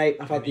arm over, mate.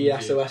 I've had the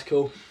SOS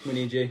call. We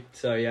need you.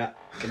 So yeah,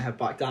 gonna head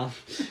back down.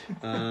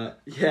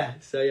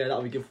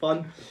 That'll be good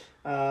fun.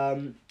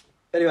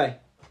 Anyway,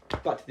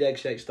 back to the egg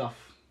shake stuff.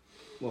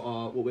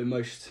 What we're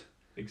most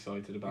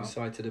excited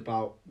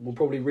about. We'll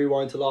probably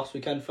rewind to last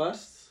weekend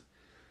first.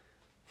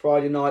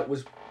 Friday night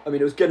was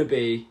going to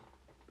be,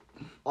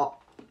 I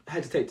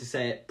hesitate to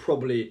say it,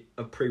 probably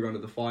a pre-run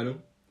of the final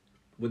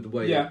with the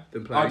way they've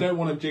been playing. I don't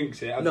want to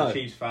jinx it as a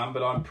Chiefs fan,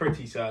 but I'm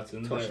pretty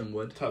certain. Touch and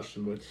wood.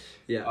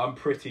 Yeah. I'm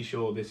pretty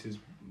sure this is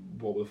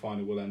what the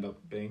final will end up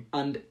being.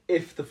 And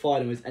if the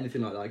final is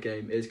anything like that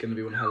game, it's going to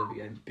be one hell of a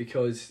game.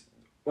 Because,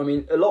 I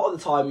mean, a lot of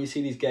the time you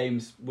see these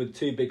games with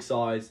two big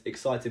sides,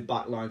 excited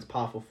backlines,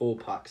 powerful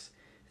forward packs,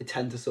 they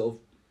tend to sort of...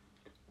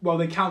 Well,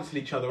 they cancel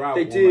each other out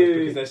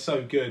because they're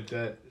so good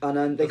that... And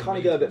then they kind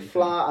of go a bit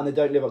flat and they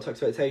don't live up to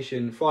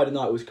expectation. Friday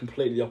night was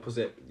completely the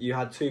opposite. You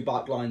had two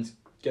backlines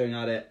going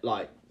at it,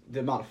 like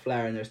the amount of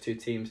flair in those two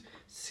teams,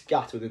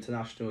 scattered with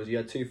internationals. You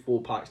had two full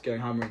packs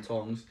going hammer and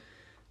tongs.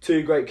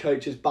 Two great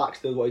coaches.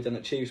 Baxter, what he's done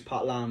at Chiefs.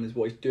 Pat Lam is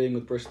what he's doing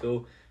with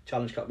Bristol.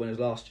 Challenge Cup winners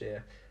last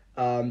year.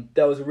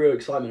 There was a real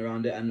excitement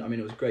around it, and I mean,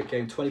 it was a great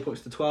game. 20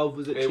 points to 12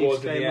 was it? It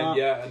was in the end,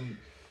 yeah. And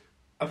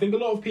I think a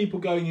lot of people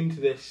going into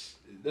this,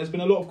 there's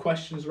been a lot of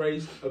questions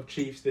raised of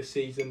Chiefs this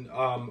season.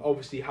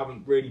 Obviously,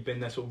 haven't really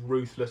been their sort of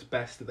ruthless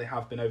best that they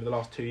have been over the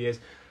last 2 years.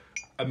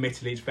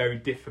 Admittedly, it's very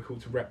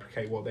difficult to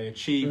replicate what they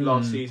achieved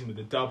last season with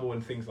the double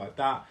and things like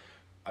that.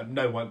 I'm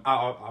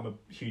a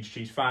huge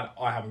Chiefs fan.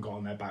 I haven't got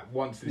on their back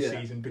once this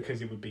season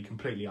because it would be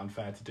completely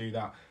unfair to do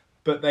that.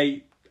 But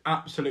they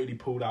absolutely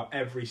pulled out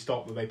every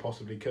stop that they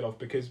possibly could have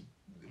because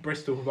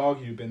Bristol have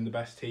arguably been the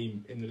best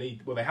team in the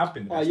league. Well, they have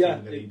been the best team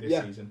in the league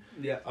this season.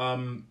 Yeah.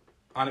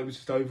 And it was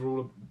just overall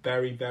a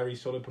very, very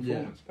solid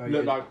performance. Looked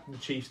good. Like the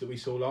Chiefs that we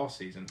saw last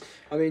season.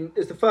 I mean,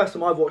 it's the first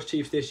time I've watched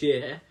Chiefs this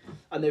year,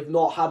 and they've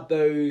not had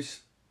those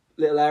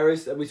little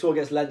errors that we saw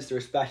against Leinster,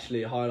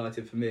 especially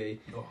highlighted for me.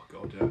 Oh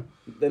God, yeah.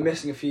 They're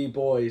missing a few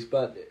boys,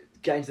 but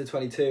getting to the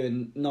 22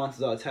 and 9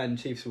 out of 10,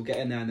 Chiefs will get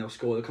in there and they'll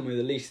score. They'll come in with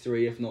at least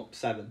 3, if not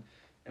 7.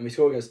 And we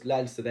saw against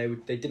Leinster, they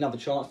didn't have the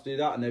chance to do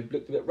that, and they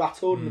looked a bit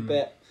rattled and a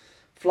bit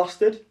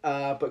flustered.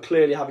 But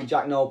clearly having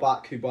Jack Noel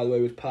back, who by the way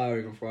was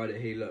purring on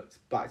Friday, he looked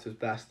back to his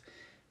best.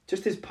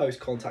 Just his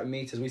post-contact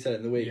meters, we said it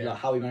in the week, like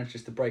how he managed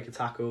just to break a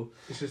tackle.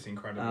 It's just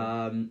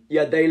incredible.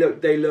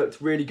 They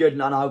looked really good,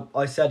 and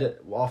I said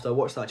it after I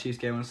watched that Chiefs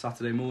game on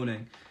Saturday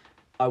morning.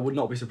 I would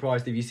not be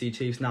surprised if you see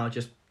Chiefs now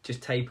just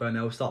taper and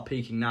they'll start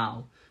peaking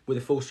now with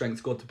a full strength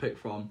squad to pick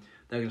from.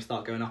 They're going to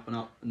start going up and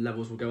up, and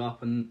levels will go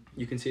up, and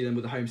you can see them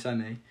with the home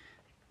semi.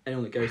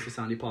 Anyone that goes to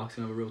Sandy Park is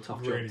going to have a real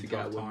tough job to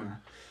get a win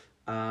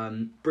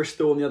there.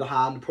 Bristol, on the other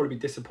hand, will probably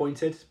be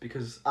disappointed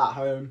because at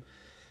home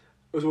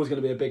it was always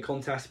going to be a big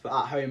contest, but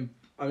at home,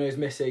 I know he's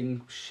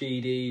missing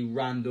Sheedy,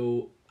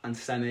 Randall, and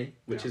Semi,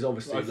 which is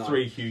obviously like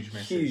 3 huge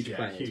misses.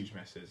 Huge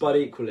misses. But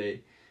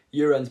equally,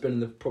 Uren's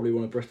been probably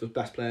one of Bristol's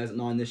best players at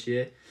 9 this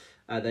year.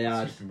 He's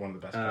been one of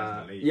the best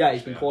players in the league. Yeah,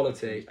 he's been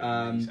quality.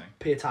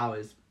 Pierre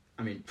Towers,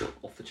 I mean,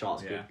 off the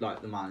charts good.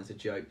 Like, the man is a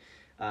joke.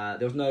 There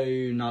was no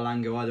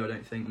Nalango either, I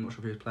don't think. I'm not sure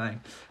if he was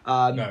playing.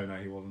 No,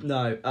 he wasn't.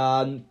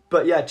 No.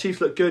 But yeah, Chiefs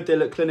look good. They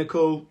look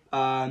clinical,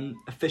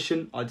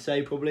 efficient, I'd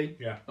say, probably.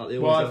 Yeah. Like they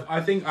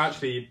I think,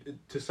 actually,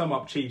 to sum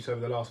up Chiefs over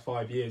the last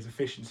 5 years,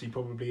 efficiency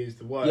probably is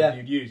the word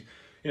you'd use.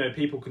 You know,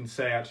 people can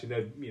say, actually,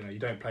 that you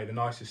don't play the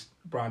nicest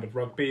brand of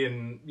rugby,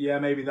 and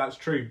maybe that's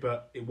true,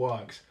 but it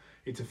works.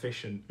 It's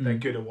efficient. They're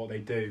good at what they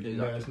do. Exactly.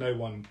 There's no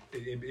one...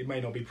 It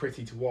may not be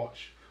pretty to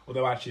watch,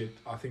 although actually,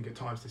 I think at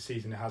times this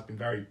season it has been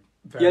very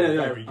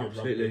good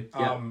absolutely.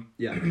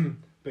 Rugby.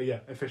 But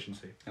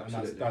efficiency.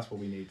 Absolutely. And that's what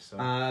we need.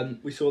 So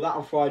we saw that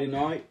on Friday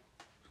night.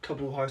 A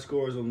couple of high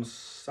scorers on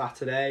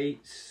Saturday.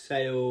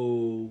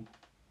 Sale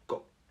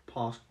got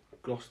past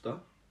Gloucester.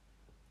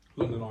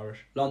 London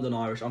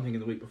Irish. I'm thinking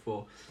the week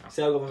before.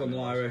 Sale got past London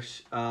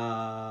Irish.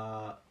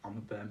 I'm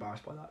a bit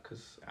embarrassed by that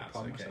because I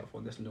pride myself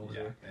on this North.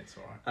 Yeah, it's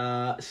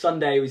alright.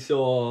 Sunday we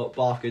saw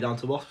Bath go down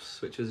to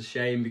Wasps, which was a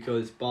shame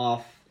because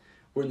Bath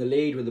were in the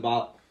lead with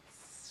about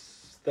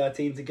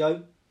 13 to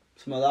go,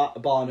 something like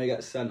that. Abano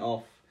gets sent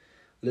off,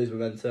 lose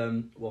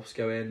momentum, Wasps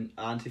go in,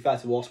 and to be fair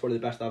to Wasps, probably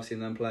the best I've seen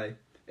them play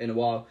in a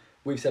while.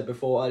 We've said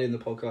before earlier in the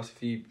podcast a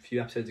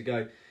few episodes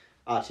ago,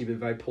 actually been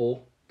very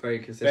poor, very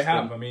inconsistent. They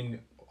have. I mean,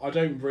 I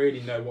don't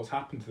really know what's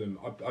happened to them.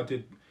 I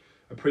did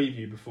a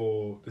preview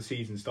before the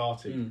season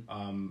started.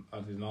 I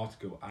did an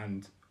article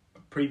and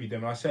previewed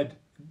them, and I said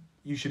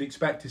you should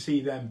expect to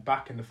see them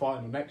back in the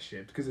final next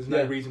year because there's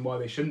no reason why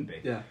they shouldn't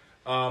be. Yeah.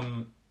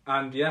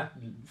 And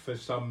for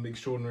some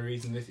extraordinary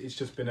reason, it's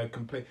just been a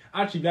complete...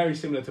 Actually, very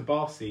similar to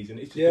Bath's season.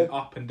 It's just been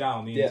up and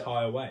down the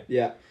entire way.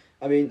 Yeah.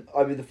 I mean,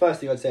 the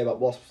first thing I'd say about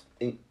Wasps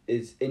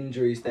is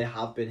injuries. They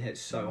have been hit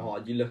so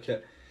hard. You look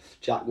at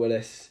Jack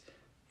Willis,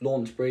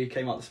 Launchbury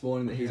came out this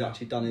morning that he's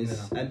actually done his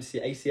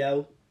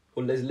ACL,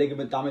 or there's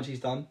ligament damage he's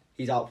done.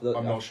 He's out for the.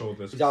 I'm not sure.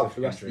 He's out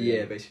for the rest of the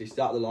year, basically. He's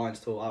out of the Lions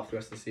tour, out for the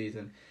rest of the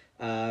season.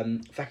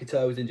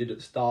 Fekito was injured at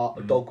the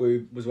start.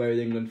 Dogwood was away with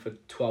England for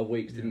 12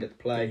 weeks, didn't get to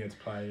play.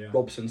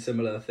 Robson,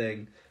 similar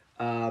thing.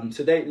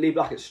 So Lee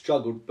Blackett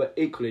struggled, but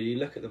equally, you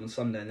look at them on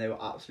Sunday and they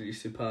were absolutely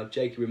superb.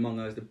 Jacob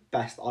Umunga is the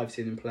best I've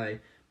seen him play,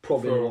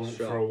 probably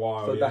for a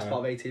while, for the best part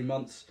of 18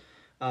 months.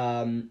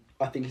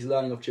 I think he's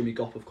learning off Jimmy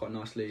Gopperth quite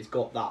nicely. He's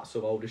got that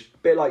sort of oldish,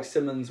 bit like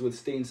Simmons with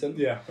Steenson.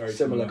 Yeah, very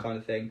similar kind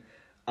of thing.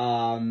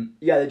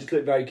 They just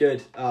look very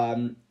good.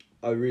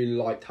 I really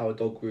liked how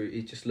Dogwood,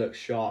 he just looks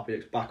sharp. He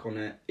looks back on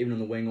it, even on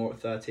the wing or at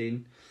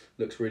 13.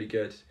 Looks really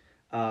good.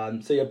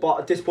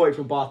 But disappointed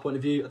from Bath point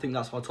of view. I think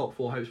that's our top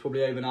 4 hopes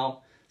probably over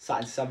now.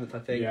 Sat in 7th, I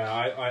think. Yeah,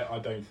 I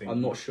don't think. I'm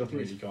not sure.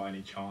 We've really got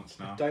any chance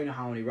now. I don't know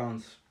how many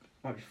rounds.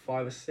 Might be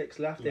 5 or 6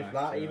 left, if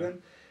that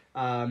even.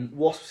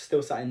 Wasps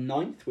still sat in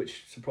 9th,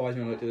 which surprised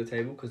me when I looked at the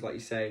table because, like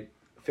you say,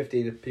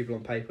 15 people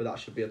on paper, that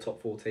should be a top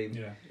 4 team.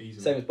 Yeah,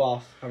 easily. Same as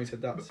Bath, having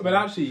said that. But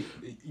actually,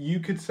 you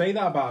could say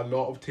that about a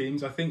lot of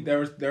teams. I think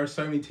there are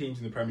so many teams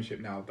in the Premiership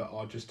now that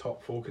are just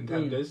top 4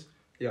 contenders.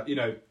 Yeah. You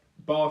know,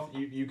 Bath,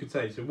 you could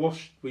say. So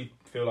Wasps, we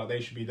feel like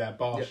they should be there.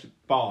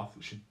 Bath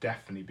should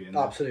definitely be in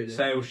there. Absolutely.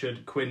 Sale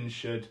should, Quinn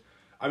should.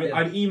 I mean,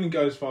 I'd even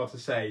go as far to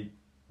say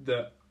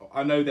that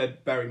I know they're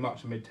very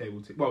much a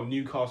mid-table team. Well,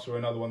 Newcastle are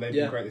another one. They've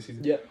been great this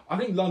season. Yeah. I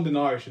think London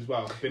Irish as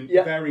well have been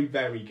very,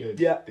 very good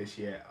this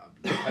year.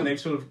 And they've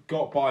sort of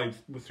got by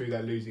through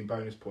their losing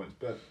bonus points.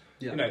 But,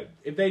 you know,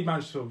 if they'd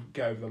managed to sort of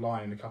get over the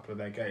line in a couple of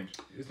their games,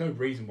 there's no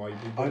reason why we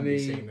wouldn't be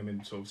seeing them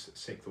in sort of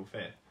 6th or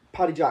 5th.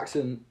 Paddy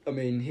Jackson, I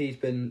mean, he's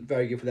been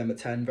very good for them at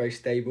 10, very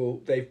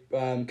stable. They've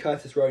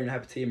Curtis Rowan and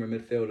Hepatima in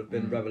midfield have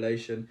been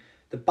revelation.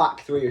 The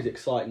back 3 is an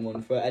exciting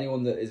one for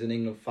anyone that is an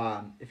England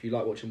fan. If you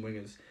like watching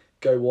wingers,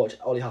 go watch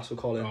Ollie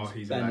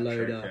Hassel-Collins, Ben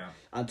Loader,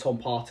 and Tom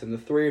Parton. The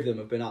 3 of them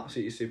have been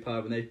absolutely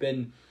superb, and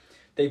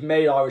they've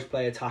made Irish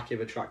play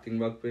attacking, attracting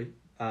rugby,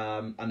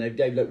 and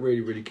they've looked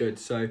really, really good.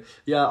 So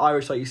yeah,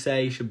 Irish, like you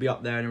say, should be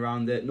up there and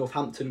around it.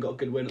 Northampton got a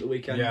good win at the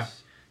weekend. Yeah.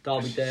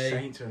 Derby Day,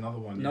 Saints are another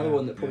one. Another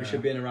one that probably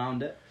should be in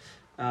around it.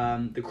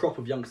 The crop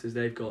of youngsters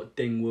they've got: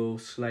 Dingwall,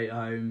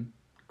 Slaterholme,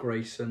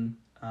 Grayson,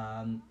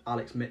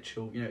 Alex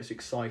Mitchell. You know, it's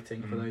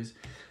exciting for those.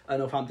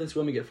 Northampton. So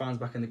when we get fans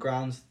back in the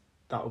grounds,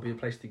 that will be a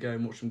place to go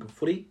and watch some good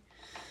footy.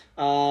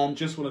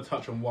 Just want to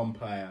touch on one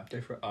player. Go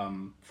for it.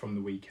 From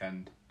the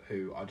weekend,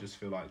 who I just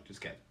feel like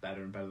just gets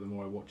better and better the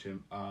more I watch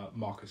him.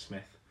 Marcus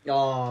Smith.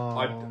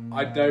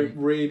 I don't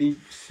really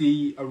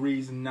see a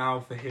reason now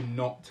for him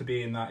not to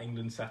be in that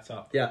England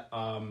setup. Yeah.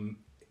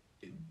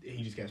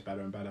 He just gets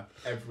better and better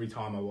every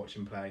time I watch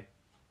him play.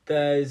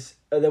 There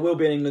will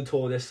be an England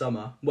tour this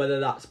summer, whether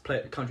that's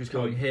countries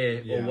coming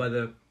here or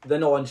whether they're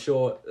not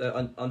unsure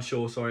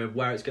of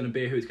where it's going to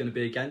be, who it's going to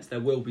be against. There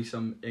will be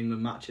some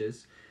England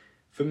matches.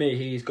 For me,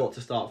 he's got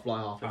to start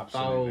fly half. If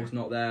Farrell's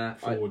not there,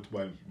 Forward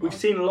won't. We've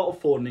seen a lot of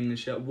forward in England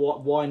shit.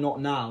 Why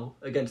not now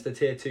against a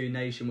tier 2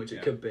 nation, which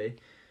it could be?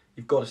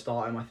 You've got to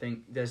start him. I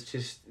think there's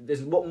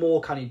what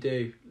more can he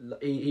do?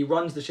 He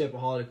runs the ship at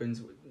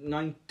Harlequins.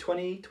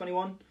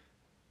 21.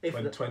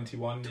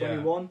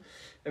 21.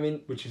 I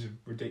mean, which is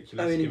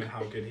ridiculous given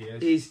how good he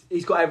is.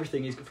 He's got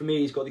everything.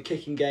 He's got the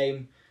kicking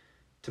game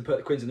to put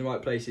the Quins in the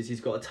right places.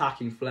 He's got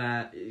attacking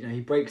flair. You know,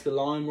 he breaks the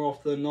line more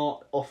often than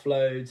not.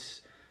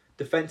 Offloads.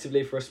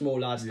 Defensively, for a small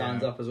lad,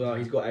 stands up as well.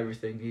 He's got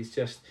everything. He's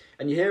just,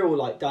 and you hear all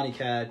like Danny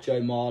Kerr, Joe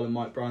Marl, and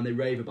Mike Brown. They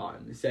rave about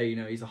him. They say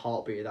he's a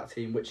heartbeat of that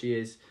team, which he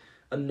is.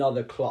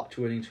 Another clutch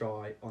winning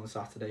try on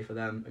Saturday for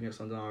them against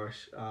London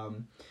Irish.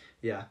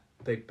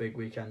 Big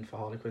weekend for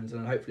Harlequins,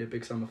 and hopefully a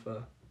big summer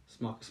for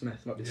Marcus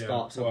Smith. Might be the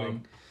start of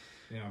something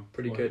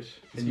pretty good.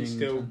 Is he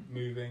still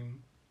moving?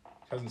 He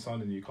hasn't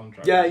signed a new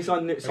contract. Yeah, he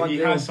signed a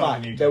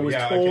new. There was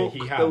talk.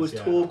 There was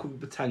talk of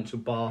potential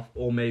Bath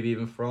or maybe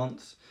even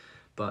France,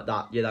 but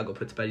that got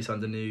put to bed. He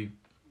signed a new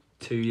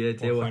 2-year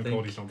deal. Thank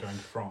God he's not going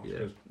to France.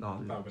 Yeah, that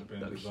would have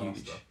been a disaster.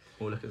 Huge.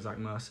 Or look at Zach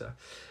Mercer.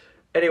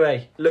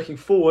 Anyway, looking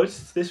forward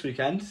to this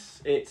weekend.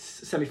 It's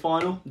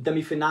semi-final,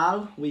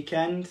 demi-finale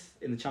weekend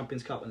in the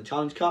Champions Cup and the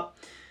Challenge Cup.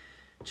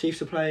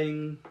 Chiefs are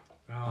playing.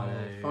 Oh,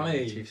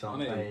 funny. Chiefs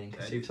aren't playing.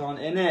 Chiefs aren't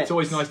in it. It's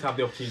always nice to have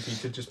the opportunity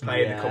to just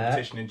play in the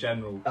competition in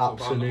general.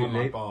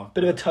 Absolutely. Bath.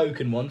 Bit of a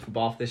token one for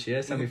Bath this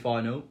year,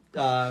 semi-final.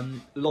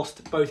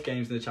 Lost both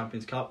games in the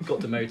Champions Cup, got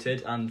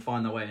demoted and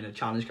find their way in a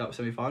Challenge Cup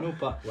semi-final.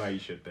 But where you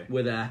should be.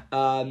 We're there.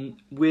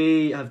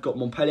 We have got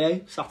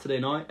Montpellier Saturday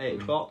night,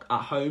 8 o'clock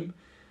at home.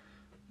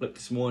 Looked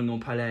this morning,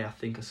 Montpellier, I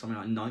think, are something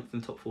like 9th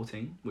in the top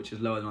 14, which is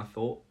lower than I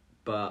thought.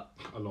 But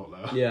a lot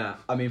lower. Yeah,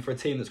 I mean, for a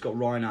team that's got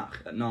Reinach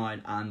at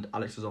 9 and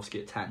Alex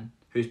Ozovsky at 10,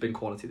 who's been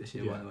quality this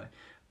year, by the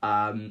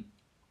way.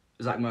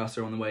 Zach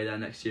Mercer on the way there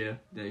next year.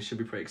 It should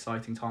be pretty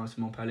exciting times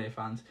for Montpellier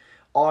fans.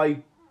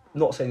 I'm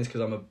not saying this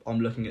because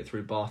I'm looking at it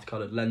through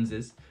Bath-coloured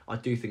lenses. I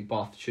do think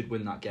Bath should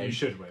win that game. You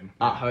should win.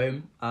 At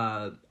home.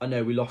 I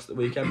know we lost at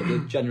the weekend,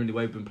 but generally the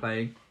way we've been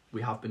playing,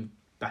 we have been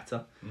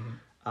better.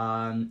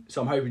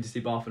 So I'm hoping to see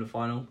Bath in the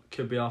final.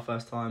 Could be our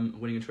first time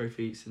winning a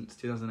trophy since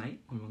 2008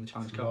 when we won the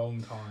Challenge Cup.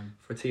 Long time.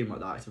 For a team like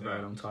that, it's a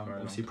very long time. Very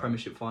Obviously, long time.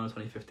 Premiership final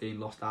 2015,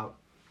 lost out.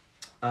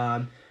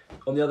 On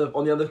the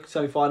other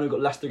semi-final, we've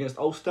got Leicester against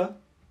Ulster.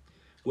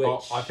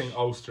 Which I think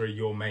Ulster are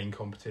your main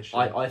competition.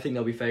 I think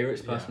they'll be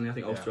favourites personally. I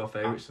think Ulster yeah, are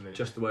favourites, absolutely.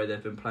 just the way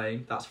they've been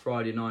playing. That's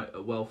Friday night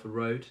at Welford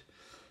Road.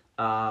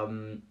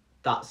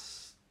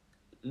 That's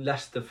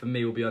Leicester for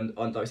me will be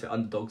like I say,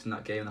 underdogs in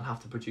that game, and they'll have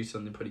to produce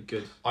something pretty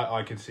good.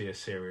 I could see a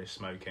serious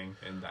smoking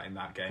in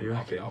that game.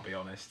 I'll be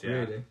honest. Yeah,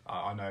 Really?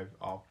 I know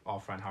our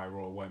friend Harry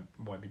Royal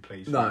won't be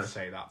pleased No. to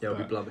say that. Yeah, he'll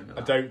be but blubbing at I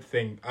that. don't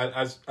think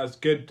as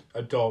good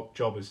a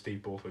job as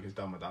Steve Borthwick has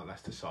done with that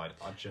Leicester side.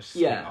 I just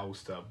think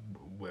Ulster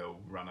will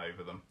run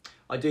over them.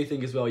 I do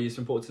think as well it's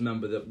important to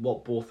remember that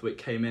what Borthwick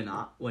came in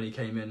at when he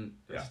came in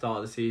at the start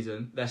of the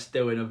season, they're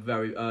still in a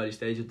very early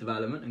stage of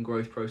development and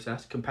growth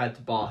process compared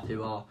to Bath,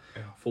 who are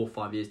 4 or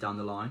 5 years down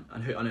the line.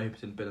 And I know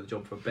Hooper's been in the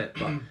job for a bit,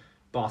 but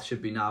Bath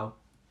should be now.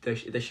 They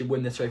should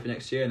win this trophy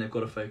next year, and they've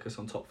got to focus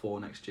on top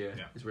 4 next year.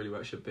 Yeah. Is really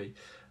where it should be.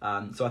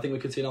 So I think we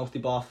could see an Ulster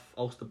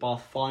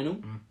Bath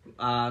final.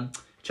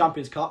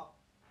 Champions Cup,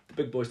 the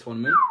big boys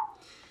tournament.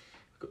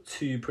 We've got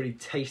 2 pretty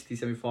tasty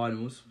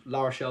semi-finals.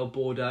 La Rochelle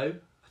Bordeaux,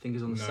 I think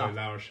is on the Saturday.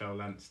 La Rochelle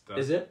Leinster.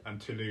 Is it? And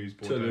Toulouse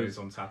Bordeaux is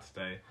on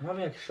Saturday. I'm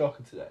having a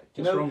shocker today.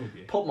 Do you What's know wrong with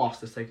you?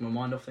 Popmaster's taking my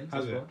mind off things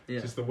Has as it? well. Yeah.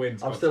 Just the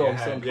wind's I'm got still to your on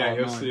head. some Yeah,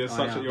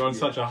 cloud you're on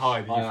such a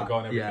high that I you've am,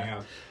 forgotten everything yeah.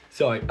 else.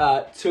 Sorry,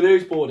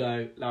 Toulouse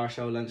Bordeaux, La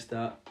Rochelle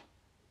Leinster.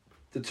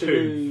 The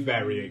 2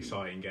 very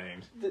exciting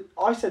games.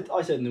 I said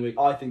in the week,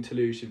 I think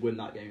Toulouse should win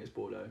that game against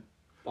Bordeaux.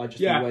 I just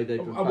think the way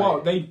they've been playing.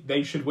 Well,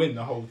 they should win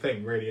the whole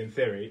thing, really, in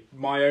theory.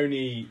 My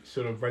only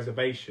sort of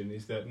reservation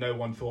is that no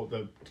one thought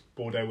that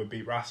Bordeaux would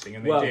beat Racing,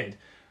 and they did.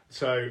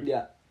 So,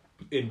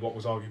 in what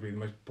was arguably the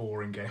most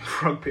boring game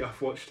of rugby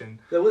I've watched in.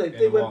 They a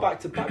went while.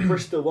 back to back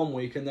Bristol one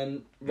week and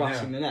then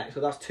Racing the next. So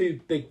that's 2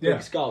 big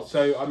scalps.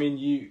 So, I mean,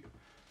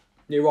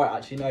 You're right,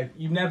 actually, no.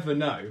 you never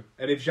know.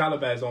 And if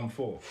Jalabert's on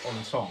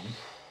song,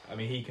 I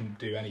mean, he can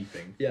do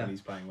anything when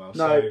he's playing well.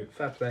 No, So,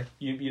 fair play.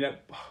 you know,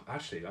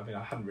 actually, I mean,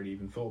 I hadn't really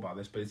even thought about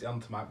this, but it's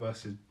Antomac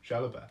versus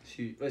Jalabert.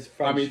 It's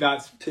French, I mean,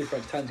 that's 2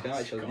 French 10s going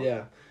at each other. God.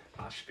 Yeah.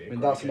 That should be. I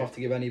mean, that's enough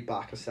to give any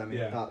back a semi.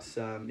 Yeah. That's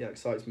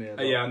excites me a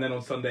lot. Yeah, and then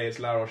on Sunday it's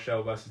La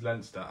Rochelle versus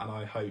Leinster, and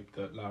I hope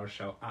that La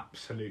Rochelle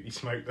absolutely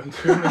smoke them.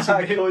 To be honest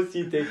with Of you. course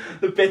you do.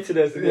 The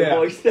bitterness in your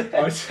voice there.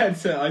 I said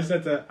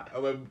to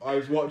when I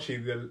was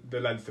watching the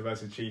Leinster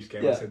versus Chiefs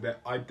game, I said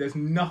that there's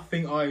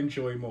nothing I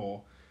enjoy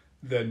more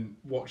than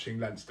watching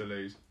Leinster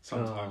lose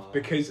sometimes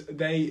because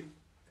they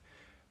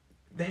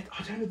I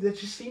don't know, there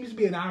just seems to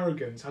be an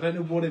arrogance. I don't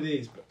know what it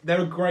is, but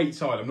they're a great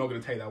side. I'm not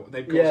going to take that.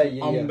 They've got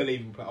some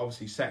unbelievable players.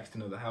 Obviously,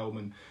 Sexton at the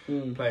helm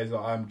and players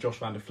like Josh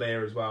van der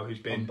Fleer as well, who's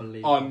been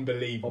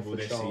unbelievable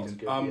this season.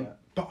 Good,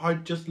 But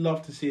I'd just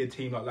love to see a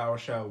team like La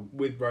Rochelle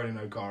with Ronan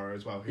O'Gara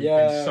as well, who's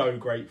been so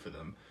great for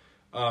them.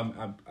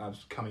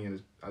 As coming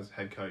in as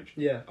head coach.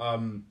 Yeah.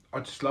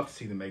 I'd just love to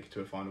see them make it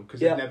to a final because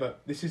they've never.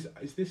 Is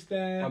this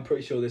their? I'm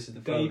pretty sure this is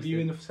the debut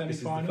in the semi-final. This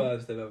is the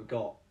furthest they've ever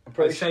got. I'm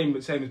pretty same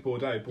as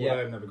Bordeaux. Bordeaux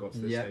have never got to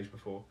this Yeah. stage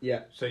before.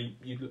 Yeah. So I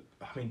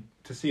mean,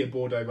 to see a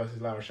Bordeaux versus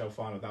La Rochelle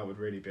final, that would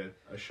really be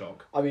a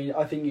shock. I mean,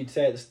 I think you'd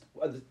say the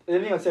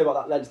only thing I'd say about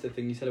that Leinster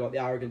thing you said about the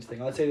arrogance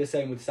thing. I'd say the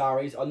same with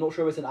Sarries. I'm not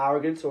sure if it's an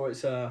arrogance or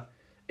it's a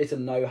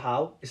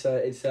know-how. It's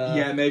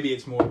a maybe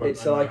it's more.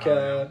 It's like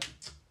a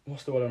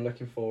what's the word I'm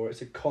looking for?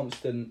 It's a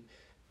constant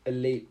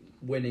elite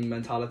winning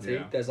mentality.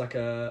 Yeah. There's like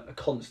a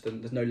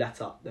constant. There's no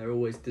let up. They're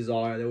always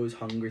desire. They're always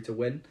hungry to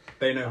win.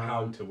 They know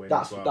how to win.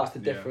 That's as well. that's the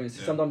difference.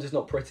 Yeah. Sometimes it's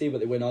not pretty, but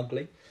they win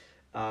ugly.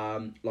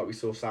 Like we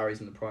saw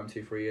Sarries in the Prime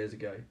 2-3 years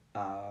ago.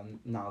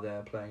 Now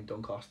they're playing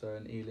Doncaster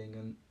and Ealing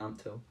and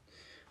Ampthill.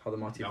 How the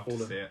mighty have Love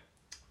to fallen.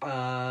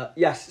 see it.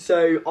 Yes.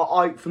 So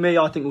I for me,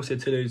 I think we'll see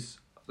Toulouse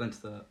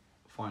Leinster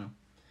final.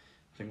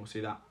 I think we'll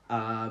see that.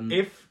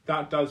 If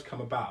that does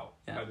come about,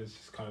 this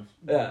is kind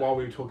of while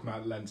we were talking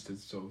about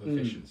Leinster's sort of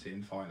efficiency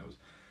in finals.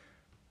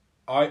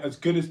 I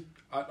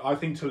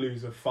think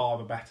Toulouse are far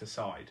the better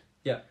side.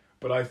 Yeah.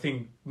 But I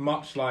think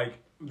much like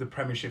the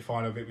Premiership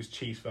final, if it was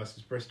Chiefs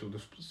versus Bristol,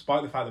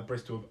 despite the fact that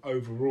Bristol have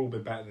overall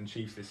been better than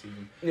Chiefs this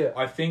season,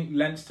 I think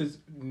Leinster's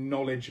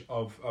knowledge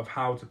of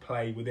how to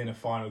play within a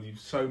final, you've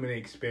so many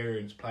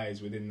experienced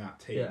players within that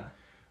team. Yeah.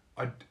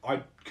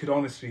 I could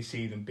honestly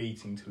see them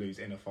beating Toulouse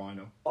in a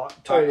final.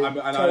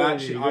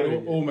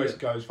 I'd almost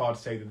go as far to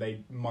say that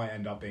they might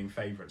end up being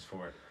favourites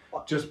for it.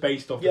 Just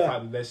based off the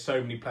fact that there's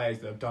so many players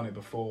that have done it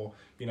before.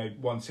 You know,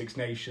 won Six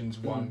Nations,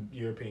 won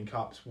European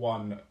Cups,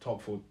 won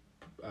top four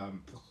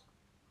team.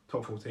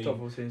 Top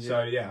 14,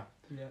 So yeah.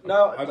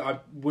 No, I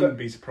wouldn't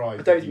be surprised.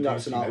 I don't think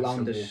that's an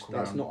outlandish.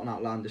 That's not an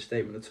outlandish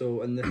statement at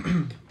all. And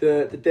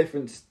the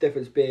difference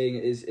being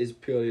is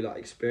purely like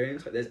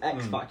experience. Like there's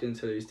X factor in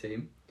Toulouse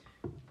team.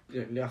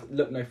 You have to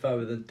look no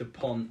further than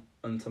Dupont,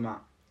 Untamat,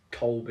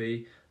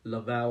 Colby,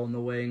 Lavelle on the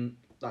wing.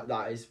 Like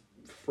that is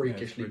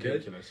freakishly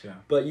good. Yeah.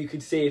 But you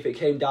could see if it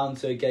came down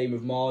to a game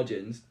of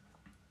margins,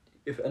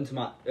 if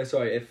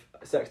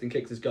Sexton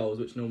kicks his goals,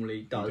 which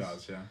normally does. He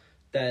does, yeah.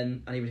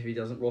 then, and even if he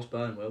doesn't, Ross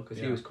Byrne will, because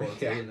he was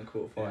quality in the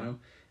quarterfinal.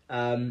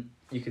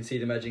 You can see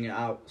them edging it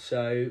out.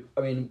 So,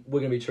 I mean, we're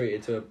going to be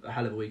treated to a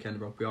hell of a weekend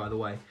of rugby either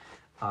way.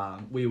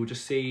 We will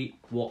just see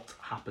what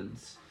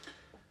happens.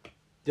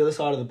 The other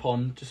side of the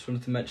pond, just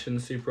wanted to mention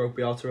the Super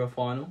Rugby Aotearoa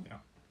final. Yeah.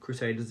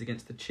 Crusaders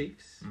against the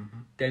Chiefs. Mm-hmm.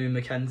 Damien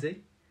McKenzie.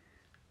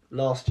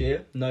 Last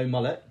year, no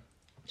mullet.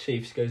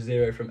 Chiefs go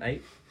 0 from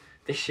 8.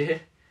 This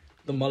year,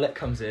 the mullet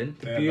comes in.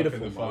 The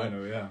beautiful in the mullet.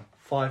 final, yeah.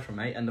 5 from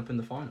 8, end up in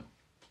the final.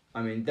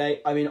 I mean,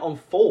 on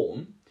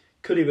form,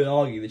 could even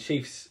argue the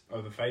Chiefs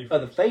Are the favourites. are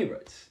the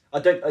favourites.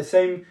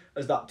 Same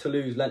as that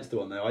Toulouse-Leinster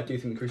one though. I do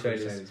think the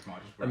Crusaders. might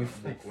just I mean,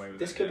 walk away with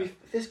this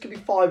it, could be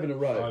 5 in a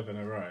row 5 in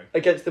a row.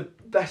 against the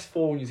best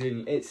 4 in New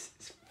Zealand. It's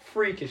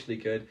freakishly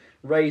good.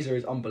 Razor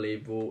is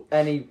unbelievable.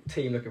 Any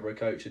team looking for a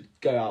coach should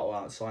go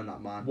out and sign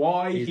that man.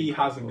 Why He's he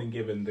incredible. hasn't been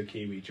given the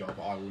Kiwi job,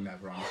 I will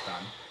never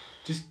understand.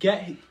 Just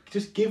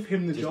give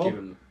him the Just job. give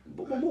him.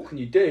 What more can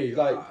you do?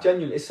 Like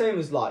genuinely, it's same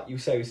as like you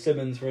say with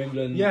Simmons for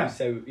England. Yeah. You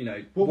say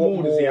What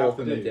more does he have to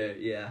can do? they do?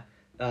 Yeah.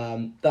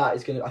 That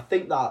is gonna. I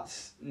think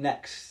that's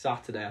next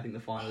Saturday. I think the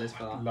final is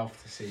for I'd that.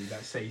 love to see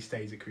that. Say he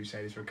stays at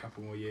Crusaders for a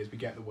couple more years. We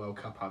get the World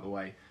Cup out of the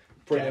way.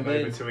 Bring Get him him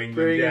over in. to England.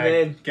 Bring yeah, him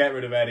in. Get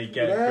rid of Eddie.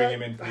 Yeah, bring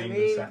him into the I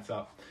England mean-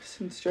 setup.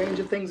 Some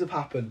stranger things have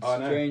happened. I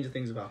know. Stranger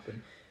things have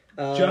happened.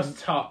 Just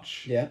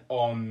touch yeah.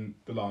 on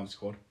the Lions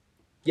squad.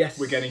 Yes.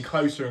 We're getting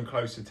closer and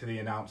closer to the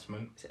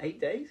announcement. Is it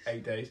 8 days?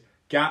 8 days.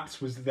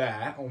 Gaps was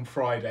there on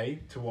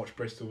Friday to watch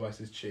Bristol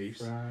versus Chiefs.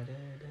 Friday.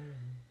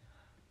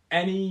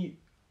 Any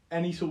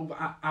sort of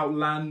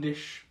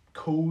outlandish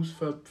calls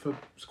for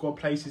squad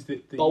places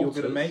that you're going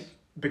to Bolters. make?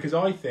 Because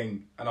I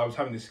think, and I was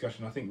having this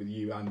discussion, I think with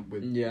you and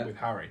with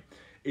Harry,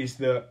 is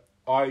that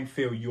I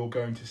feel you're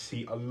going to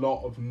see a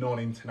lot of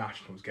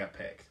non-internationals get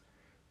picked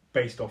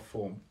based off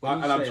form. When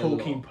you And I'm say a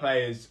talking lot-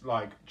 players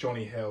like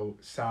Johnny Hill,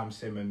 Sam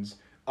Simmons.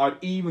 I'd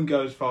even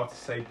go as far to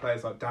say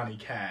players like Danny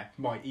Kerr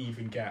might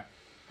even get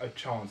a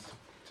chance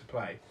to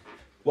play.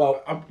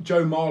 Well,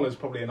 Joe Marler's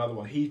probably another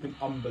one. He's been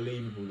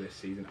unbelievable this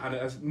season,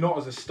 and not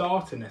as a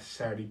starter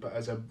necessarily, but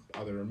as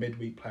either a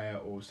midweek player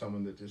or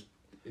someone that just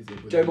is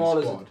within Joe the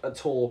Marler's squad. a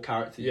tall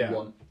character you Yeah.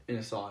 want in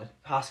a side.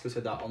 Haskell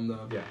said that on the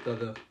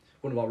other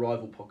one of our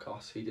rival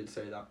podcasts. He did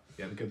say that.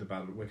 Yeah, the good, the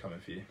bad, we're coming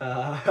for you.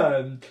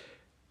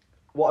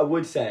 What I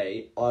would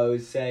say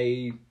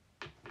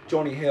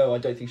Johnny Hill, I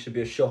don't think should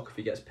be a shock if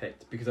he gets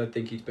picked, because I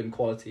think he's been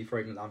quality for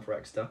England and for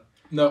Exeter.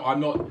 No, I'm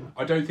not.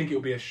 I don't think it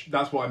will be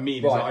that's what I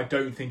mean. Is Right. that I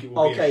don't think it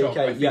will be a Okay, shock.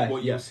 okay, I think yeah,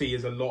 what yeah. you'll see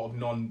is a lot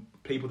of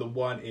people that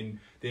weren't in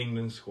the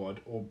England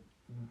squad or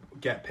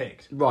get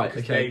picked. Right,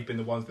 Because okay. they've been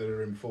the ones that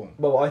are in form.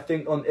 Well, I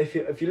think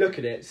if you look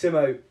at it,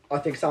 I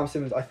think Sam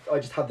Simmons, I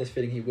just have this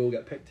feeling he will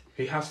get picked.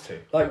 He has to.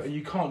 Like-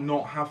 You can't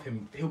not have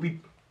him. He'll be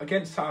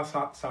against South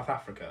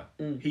Africa.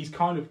 Mm. He's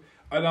kind of.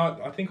 And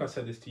I think I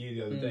said this to you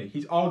the other day.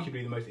 He's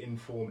arguably the most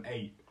in-form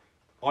 8,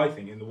 I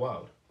think, in the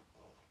world.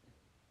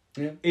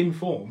 Yeah. In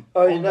form.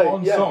 Oh, you know,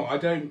 on yeah. song. I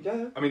don't.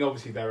 Yeah. I mean,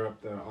 obviously there are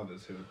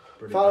others who are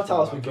brilliant.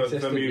 Faletau's been Like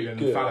consistently Vermeulen and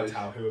good.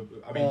 Faletau, who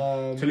are, I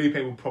mean,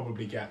 Talupe will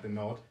probably get the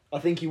nod. I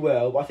think he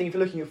will, but I think if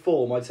you're looking at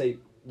form, I'd say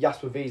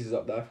Jasper Wiese's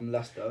up there from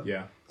Leicester.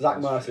 Yeah. Zach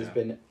That's Mercer's true, yeah.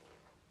 been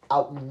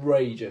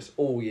outrageous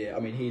all year.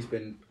 I mean, he's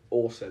been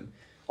awesome.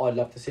 I'd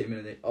love to see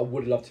him I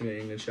would love to see him in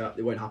an England shirt.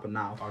 It won't happen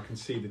now. I can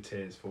see the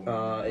tears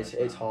forming.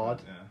 It's hard.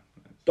 Yeah.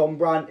 Don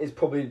Brandt is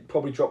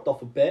probably dropped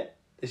off a bit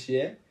this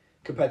year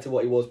compared to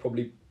what he was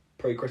probably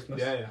pre-Christmas.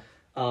 Yeah.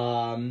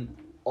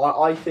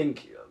 I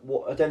think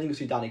I don't think you'll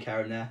see Danny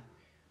Kerr in there.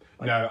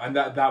 No, and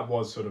that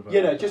was sort of.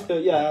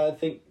 I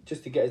think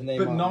just to get his name.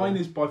 But out 9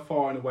 there. is by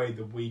far and away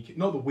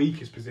not the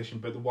weakest position,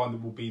 but the one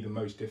that will be the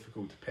most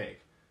difficult to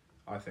pick.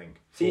 I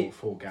think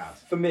for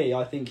Gaz. For me,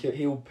 I think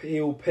he'll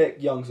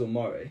pick Youngs or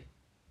Murray,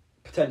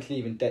 potentially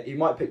even he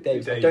might pick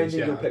Davies. I don't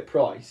think he'll pick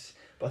Price,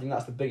 but I think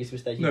that's the biggest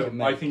mistake he can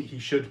make. I think he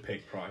should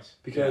pick Price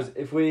Because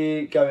if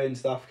we go in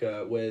South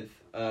Africa with,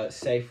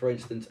 say for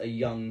instance, a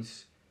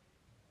Youngs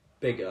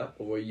Bigger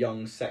or a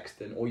Youngs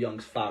Sexton or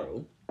Youngs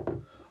Farrell,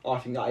 I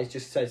think that is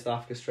just said South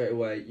Africa straight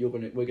away.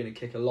 We're gonna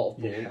kick a lot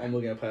of ball and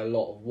we're gonna play a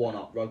lot of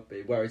one-up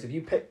rugby. Whereas if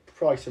you pick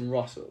Price and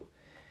Russell,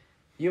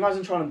 you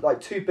imagine trying to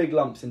two big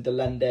lumps in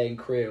Delende and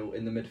Creel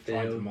in the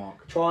midfield,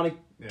 trying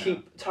to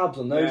keep tabs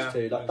on those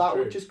two. That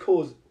would just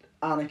cause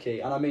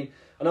anarchy. And I mean,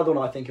 another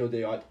one I think he'll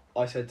do.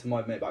 I said to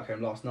my mate back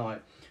home last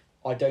night,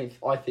 I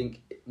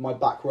think my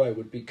back row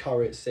would be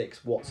Curry at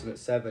 6, Watson at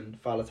 7,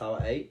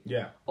 Faletau at 8.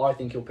 Yeah. I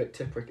think he'll pick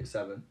Tipuric at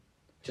 7,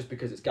 just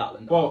because it's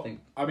Gatland. Well, I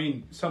think. I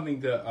mean, something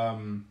that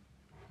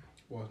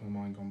why has my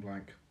mind gone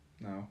blank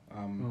now?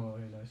 Who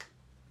knows?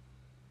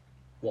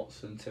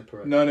 Watson,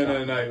 Tipuric.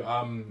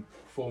 No.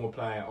 Former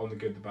player on the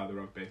good, the bad, the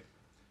rugby.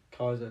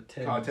 Kaiser,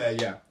 Tim.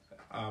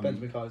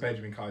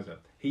 Benjamin Kaiser.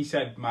 He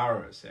said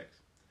Mara at 6,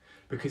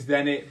 because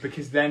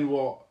then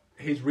what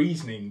his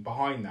reasoning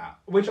behind that,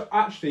 which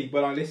actually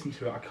when I listened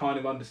to it, I kind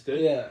of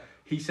understood. Yeah.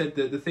 He said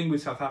that the thing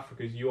with South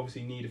Africa is you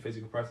obviously need a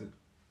physical presence.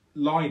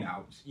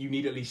 Line-outs, you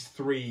need at least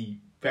 3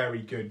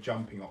 very good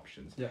jumping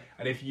options. Yeah.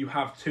 And if you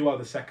have 2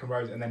 other second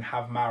rows and then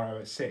have Maro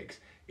at 6,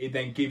 it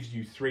then gives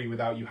you 3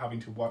 without you having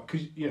to work.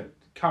 Because,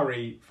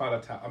 Curry,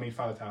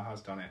 Faletau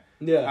has done it.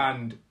 Yeah.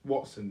 And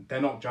Watson,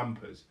 they're not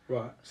jumpers.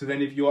 Right. So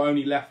then if you're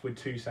only left with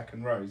 2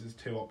 second rows, there's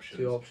 2 options.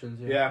 2 options,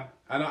 yeah. Yeah.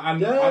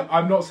 And Yeah.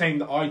 I'm not saying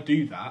that I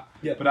do that,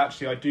 Yeah. but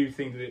actually I do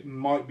think that it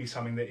might be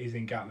something that is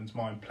in Gatland's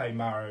mind, play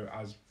Marrow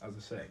as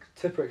a 6.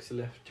 Tipperick's a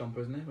left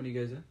jumper, isn't he, when he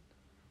goes in?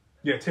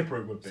 Yeah, Tipper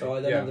it would be. So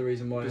I don't know the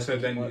reason why. So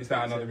then is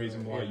that another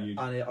reason why you...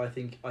 And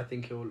I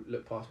think he'll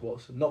look past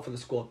Watson, not for the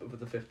squad, but for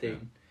the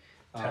 15.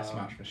 Test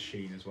match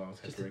machine as well,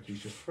 Tipperick.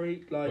 He's just...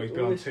 freak, like... Well, he's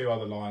been on 2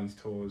 other Lions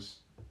tours.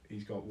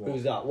 He's got what?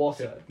 Who's that?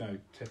 Watson? Tipperick.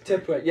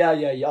 Tipperick, yeah.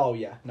 Oh,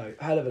 yeah. No,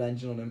 hell of an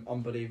engine on him.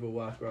 Unbelievable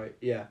work rate.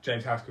 Yeah.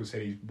 James Haskell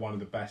said he's one of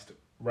the best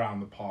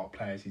round the park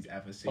players he's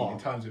ever seen Oh. in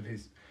terms of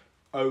his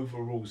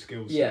overall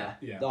skill set.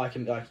 Yeah. I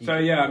can. So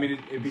yeah, I mean,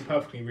 it'd be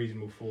perfectly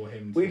reasonable for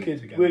him. We to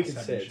could get we that could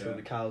 7 sit shirt. until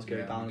the cows go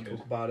Yeah, down we and could.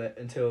 talk about it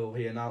until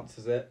he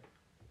announces it.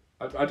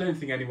 I don't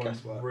think anyone's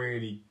Guesswork.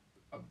 really.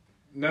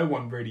 No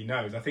one really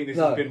knows. I think this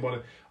No. has been one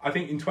of. I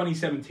think in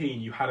 2017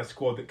 you had a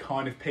squad that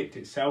kind of picked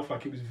itself.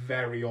 Like it was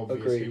very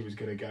obvious Agreed. who was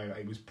going to go.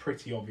 It was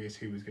pretty obvious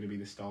who was going to be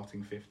the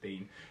starting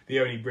 15. The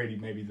only really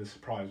maybe the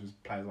surprise was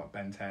players like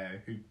Ben Teo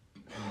who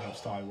ended up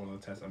starting one of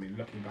the tests. I mean,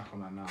 looking back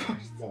on that now,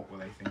 what were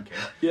they thinking?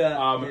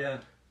 Yeah. Yeah.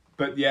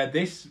 But yeah,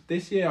 this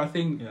year I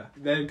think Yeah.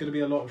 there are going to be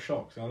a lot of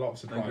shocks and a lot of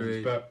surprises.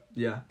 Agreed. But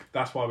Yeah.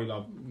 that's why we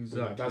love.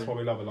 Exactly. That's why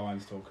we love a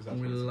Lions talk because that's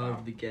We what it's love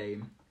about. the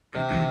game.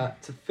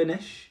 To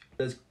finish,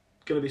 there's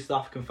going to be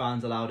South African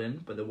fans allowed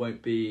in, but there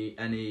won't be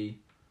any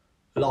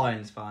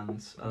Lions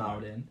fans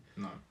allowed in.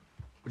 No.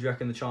 Would you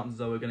reckon the chances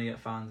are we're going to get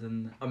fans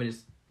in? I mean,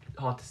 it's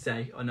hard to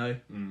say, I know,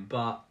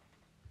 but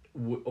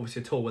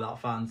obviously a tour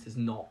without fans is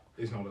not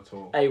It's not at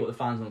all. A, what the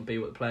fans want, B,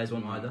 what the players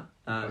want No. either.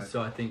 Okay.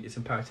 So I think it's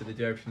imperative they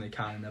do everything they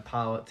can in their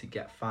power to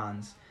get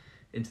fans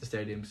into the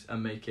stadiums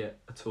and make it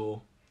a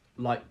tour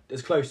like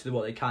as close to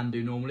what they can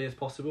do normally as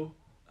possible.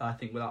 I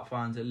think without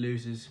fans it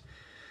loses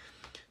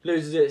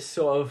its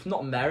sort of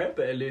not merit,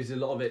 but it loses a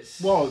lot of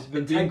its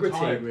integrity. The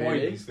entire really,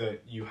 point is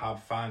that you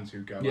have fans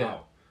who go Yeah.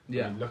 out.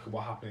 Yeah. I mean, look at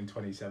what happened in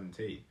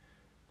 2017.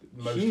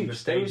 Most Huge. of the They were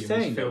stadium was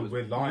saying there filled was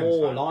with Lions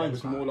more fans.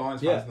 Lions There was more fans.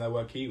 Lions Yeah. fans than there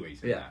were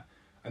Kiwis in Yeah. there.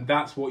 And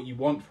that's what you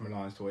want from a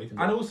Lions tour. Yeah.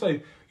 And also,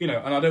 you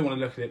know, and I don't want to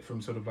look at it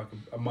from sort of like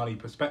a money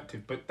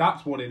perspective, but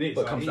that's what it is.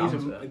 But it comes down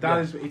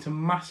to it. It's a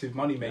massive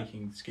money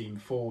making scheme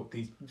for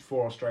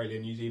Australia,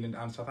 New Zealand,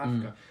 and South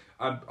Africa.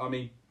 And I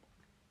mean,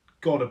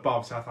 God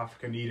above, South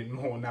Africa need it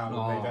more now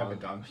than they've ever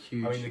done.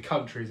 Huge. I mean, the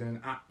country's in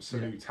an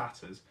absolute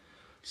tatters.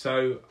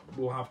 So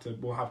we'll have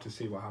to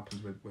see what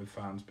happens with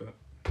fans. But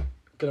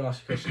Going to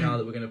ask you a question now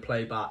that we're going to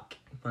play back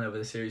whenever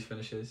the series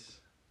finishes.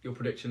 Your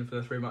prediction for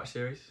the 3-match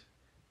series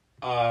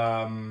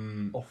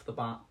off the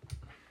bat.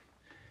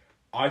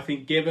 I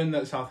think given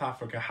that South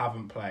Africa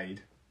haven't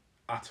played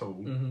at all,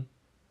 Mm-hmm.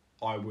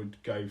 I would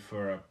go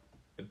for a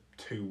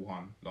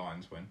 2-1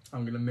 Lions win.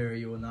 I'm going to mirror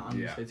you on that. I'm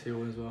Yeah. going to say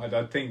 2-1 as well. I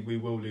don't think we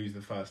will lose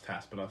the first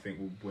test, but I think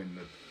we'll win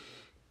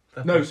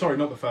the... No, sorry,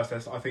 not the first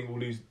test. I think we'll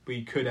lose.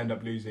 We could end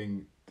up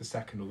losing the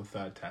second or the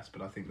third test,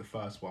 but I think the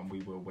first one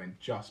we will win,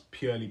 just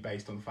purely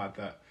based on the fact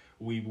that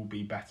we will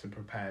be better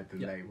prepared than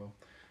they will.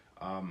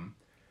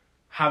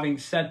 Having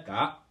said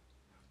that,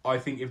 I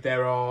think if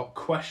there are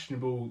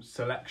questionable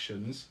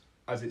selections,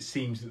 as it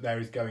seems that there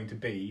is going to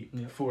be,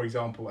 for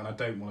example, and I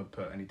don't want to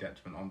put any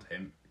detriment onto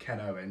him, Ken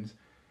Owens,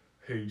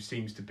 who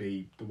seems to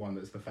be the one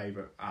that's the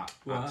favourite at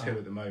 2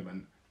 at the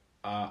moment.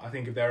 I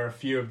think if there are a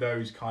few of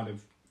those kind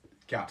of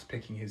gaps,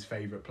 picking his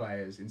favourite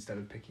players instead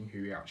of picking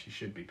who he actually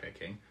should be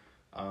picking,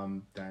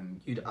 then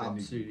You'd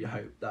absolutely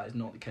hope that is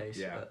not the case.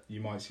 Yeah, but you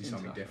might see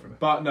something international. different.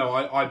 But no,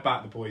 I'd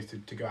back the boys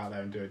to go out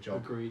there and do a job.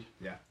 Agreed.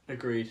 Yeah.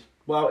 Agreed.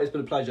 Well, it's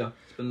been a pleasure.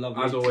 It's been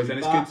lovely. As always, and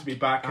it's good to be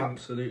back. And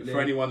absolutely.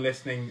 for anyone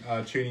listening,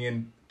 tuning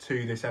in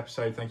to this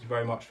episode, thank you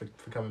very much for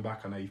coming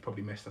back. I know you've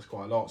probably missed us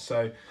quite a lot.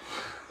 So,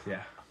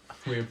 yeah,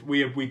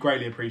 we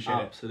greatly appreciate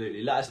it.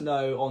 Absolutely. Let us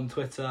know on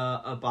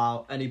Twitter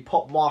about any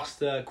Pop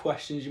Master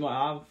questions you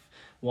might have.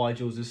 Why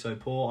Jules is so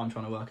poor. I'm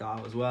trying to work it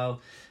out as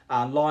well.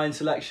 And line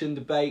selection,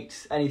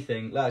 debates,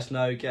 anything. Let us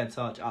know. Get in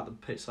touch at the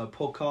Pitchside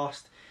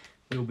Podcast.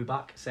 We will be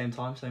back same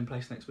time, same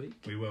place next week.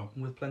 We will.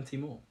 With plenty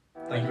more.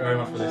 Thank you very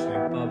much for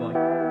listening. Bye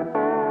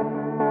bye.